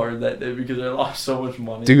so hard that day because I lost so much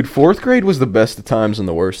money. Dude, fourth grade was the best of times and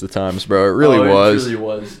the worst of times, bro. It really Oh, was. It really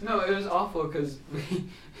was. No, it was awful because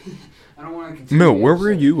I don't want to continue. Mill, the where were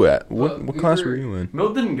episode. you at? Well, What we class were- were you in?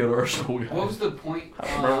 Milt didn't go to our school, guys. What was the point?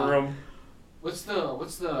 I remember him. What's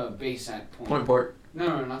the base at Point? Point Park.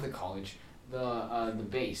 No, not the college. The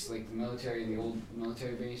base, like the military, the old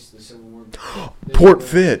military base, the Civil War. the Port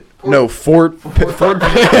Civil- Fit. Port- No, Fort Pitt. Fort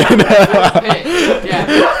Pitt. Yeah.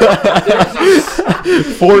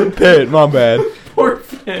 There's Fort Pitt, my bad. Port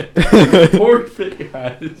Fit. Port Fit,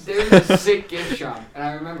 guys. There's a sick gift shop, and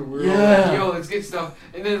I remember we were all Yeah. like, "Yo, let's get stuff."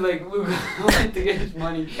 And then like Luke went to get his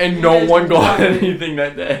money, And you no guys one were got talking. anything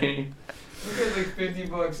that day. Luke had like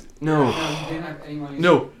 $50. No. He didn't have any money.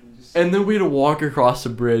 No. Just- And then we had to walk across the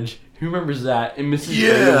bridge. Who remembers that? And Mrs.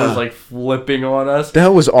 Yeah. Bader was like flipping on us.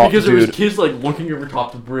 That was awful, Because there was dude. kids like looking over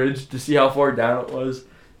top the bridge to see how far down it was.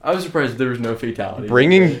 I was surprised there was no fatality.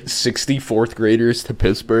 Bringing 64th graders to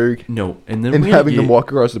Pittsburgh No, and then and we had having to them get, walk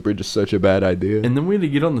across the bridge is such a bad idea. and then we had to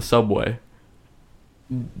get on the subway.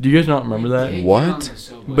 Do you guys not remember We that? did get What? on the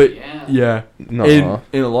subway, But yeah. yeah, No.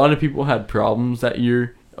 and a lot of people had problems that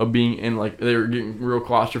year of being in like they were getting real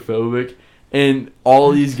claustrophobic, and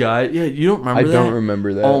all these guys. Yeah, you don't remember I that? don't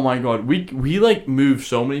remember that. Oh my god, we like moved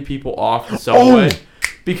so many people off the subway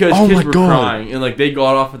because Oh kids my were God. crying and like they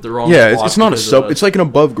got off at the wrong. Yeah, spot it's not a because of sub. us. It's like an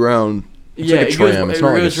above ground. It's like a tram. It's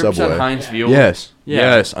not like a it goes subway. Heinz Field. Yes. Yeah.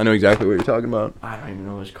 Yes, I know exactly what you're talking about. I don't even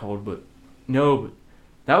know what it's called, but no, but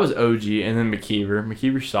that was OG, and then McKeever.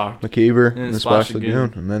 McKeever sucked, McKeever And and the Splash Splash Lagoon.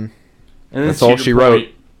 Lagoon, and then and then That's all Cedar she Point, wrote.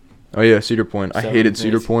 oh yeah, Cedar Point. I Seven hated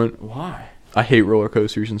Cedar days. Point. Why? I hate roller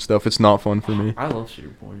coasters and stuff. It's not fun for me. I love Cedar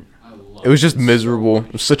Point. I love It was just so miserable. much.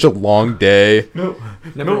 It was such a long day. Never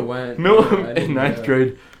Mil- went. Milton I in didn't ninth go.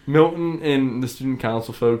 grade. Milton and the student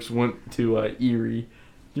council folks went to Erie.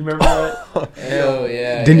 Do you remember that? Oh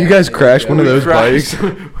yeah. Didn't you guys yeah, crash yeah. one of those bikes?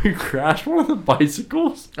 We crashed one of the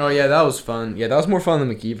bicycles. Oh yeah, that was fun. Yeah, that was more fun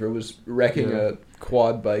than McKeever. It was wrecking Yeah. a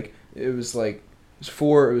quad bike. It was like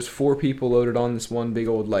it was four people loaded on this one big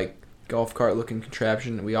old like golf cart looking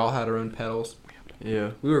contraption. We all had our own pedals.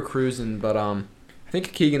 Yeah. We were cruising, but I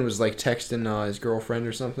think Keegan was like texting his girlfriend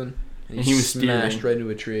or something, And he was smashed steering. right into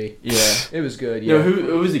a tree. Yeah. It was good. Yeah. No,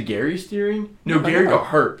 who was it? Gary steering? No, No, Gary no. got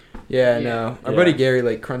hurt. Yeah, Yeah. no. Our Yeah. buddy Gary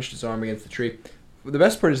like crunched his arm against the tree. The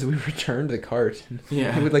best part is that we returned the cart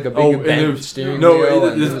Yeah. with like a big and bent it was- steering no, wheel.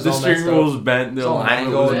 it- and it the, was the all steering messed wheel up. was bent. The It's all alignment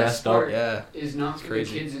angled. was The messed best up. part Yeah. is not for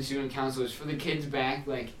Crazy. the kids in student council. It's for the kids back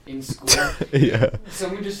like in school. Yeah.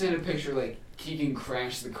 Someone just sent a picture like Keegan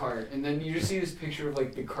crashed the cart, and then you just see this picture of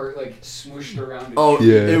like the cart like smooshed around. a Oh,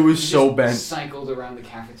 tree. Yeah. it was He so just bent. Cycled around the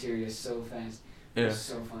cafeteria so fast. It Yeah. was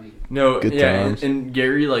so funny. No, Good yeah, times. and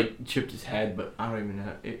Gary like chipped his head, but I don't even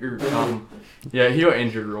know. Yeah, he got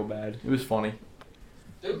injured real bad. It was funny.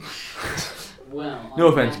 Well, No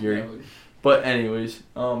on offense, that Gary. note, But anyways,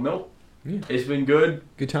 Milt, Yeah. it's been good.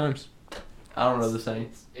 Good times. I don't know the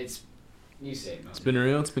saying. It's you say it, Mo. It's been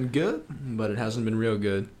real. It's been good, but it hasn't been real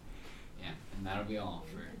good. Yeah, and that'll be all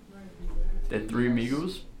for. The three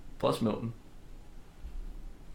amigos plus Milton.